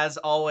 As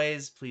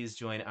always, please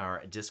join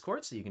our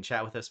Discord so you can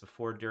chat with us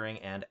before, during,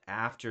 and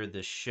after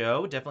the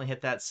show. Definitely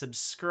hit that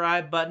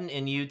subscribe button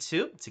in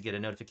YouTube to get a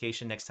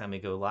notification next time we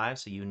go live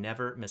so you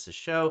never miss a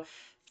show.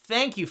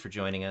 Thank you for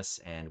joining us,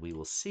 and we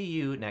will see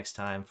you next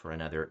time for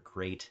another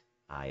great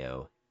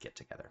I.O.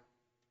 get-together.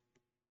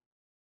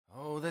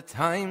 Oh, the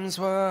times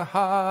were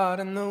hard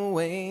and the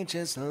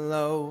wages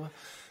low.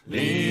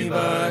 Leave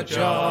her,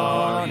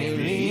 Johnny,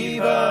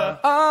 leave her.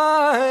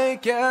 I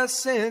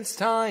guess it's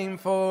time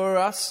for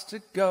us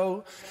to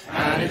go.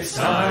 And it's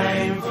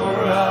time for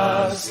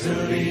us to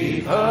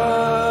leave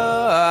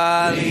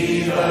her.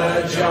 Leave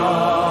her,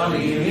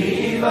 Johnny,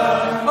 leave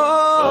her.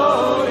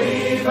 Oh,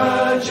 leave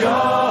her,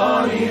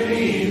 Johnny,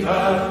 leave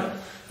her.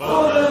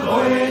 For the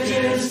voyage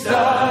is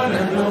done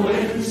and the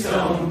winds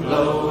don't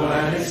blow.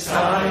 And it's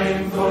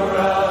time for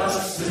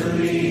us to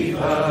leave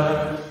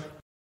her.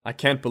 I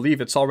can't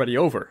believe it's already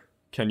over.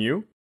 Can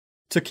you?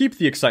 To keep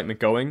the excitement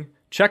going,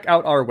 check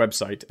out our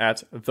website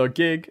at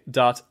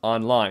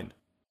thegig.online.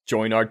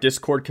 Join our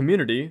Discord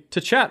community to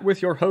chat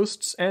with your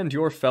hosts and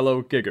your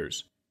fellow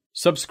giggers.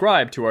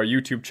 Subscribe to our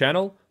YouTube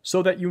channel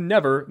so that you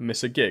never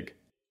miss a gig.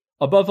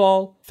 Above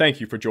all, thank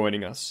you for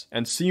joining us,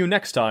 and see you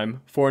next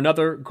time for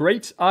another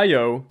great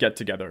I.O.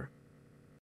 get-together.